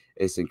 15th.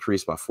 It's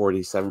increased by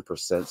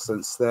 47%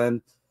 since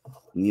then.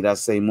 Need I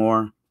say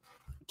more?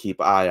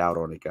 Keep an eye out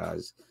on it,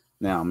 guys.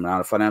 Now, I'm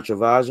not a financial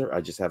advisor. I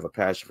just have a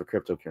passion for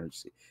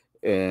cryptocurrency.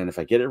 And if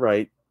I get it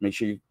right, make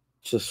sure you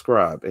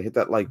subscribe and hit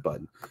that like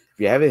button. If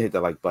you haven't hit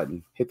that like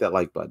button, hit that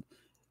like button.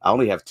 I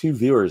only have 2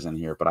 viewers in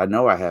here, but I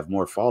know I have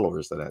more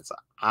followers than that. So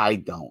I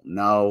don't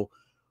know,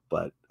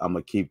 but I'm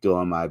going to keep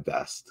doing my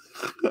best.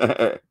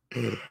 All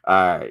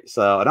right.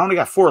 So I only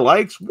got 4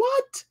 likes.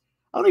 What?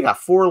 I only got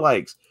 4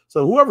 likes.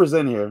 So whoever's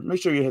in here,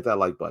 make sure you hit that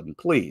like button,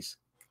 please.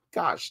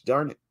 Gosh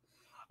darn it.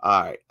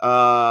 All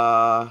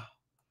right.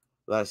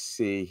 Let's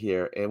see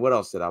here. And what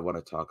else did I want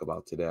to talk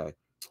about today?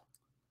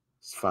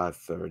 It's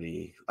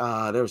 5:30.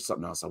 There was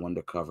something else I wanted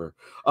to cover.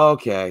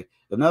 Okay.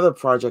 Another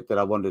project that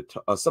I wanted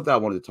to something I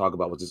wanted to talk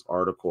about was this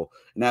article,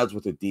 and that was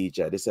with the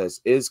DJ. It says,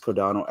 "Is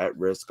Cardano at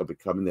risk of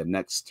becoming the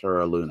next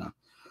Terra Luna?"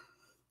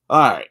 All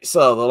right,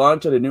 so the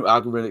launch of the new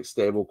algorithmic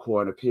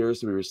stablecoin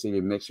appears to be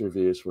receiving mixed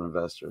reviews from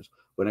investors.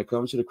 When it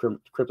comes to the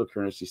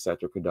cryptocurrency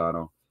sector,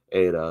 Cardano,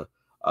 ADA,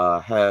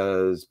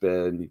 has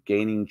been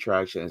gaining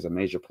traction as a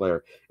major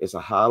player. It's a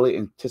highly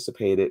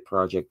anticipated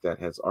project that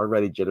has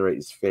already generated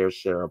its fair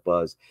share of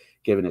buzz,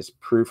 given its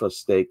proof of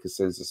stake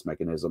consensus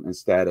mechanism and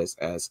status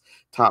as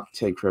top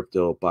 10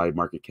 crypto by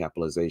market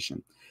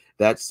capitalization.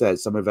 That said,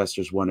 some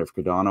investors wonder if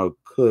Cardano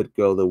could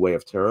go the way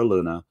of Terra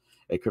Luna,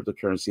 a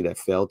cryptocurrency that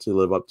failed to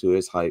live up to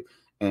its hype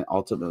and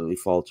ultimately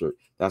faltered.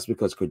 That's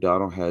because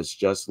Cardano has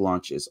just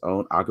launched its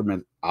own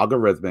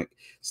algorithmic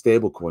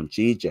stablecoin,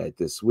 GJET,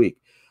 this week.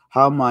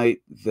 How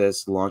might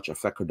this launch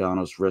affect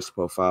Cardano's risk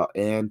profile,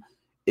 and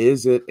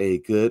is it a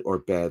good or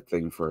bad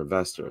thing for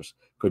investors?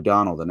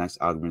 Cardano, the next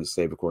algorithmic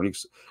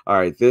stablecoin. All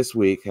right, this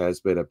week has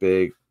been a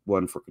big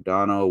one for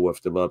Cardano,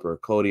 with developer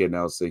Cody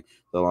announcing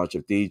the launch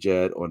of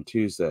DJET on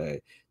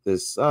Tuesday.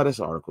 This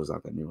article is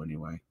not that new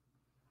anyway.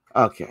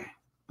 Okay.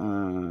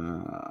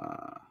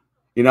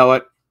 You know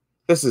what?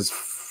 This is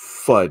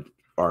FUD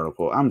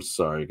article. I'm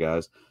sorry,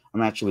 guys.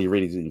 I'm actually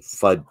reading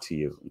FUD to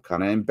you. I'm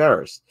kind of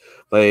embarrassed.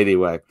 But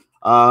anyway,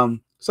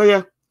 so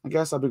yeah, I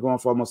guess I've been going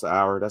for almost an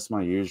hour. That's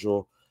my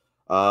usual.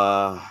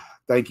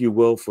 Thank you,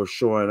 Will, for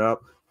showing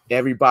up.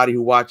 Everybody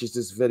who watches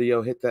this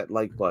video, hit that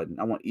like button.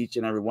 I want each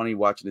and every one of you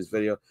watching this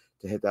video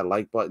to hit that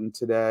like button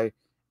today.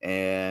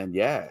 And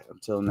yeah,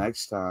 until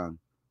next time,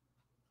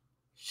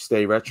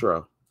 stay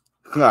retro.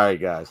 All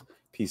right, guys.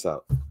 Peace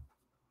out.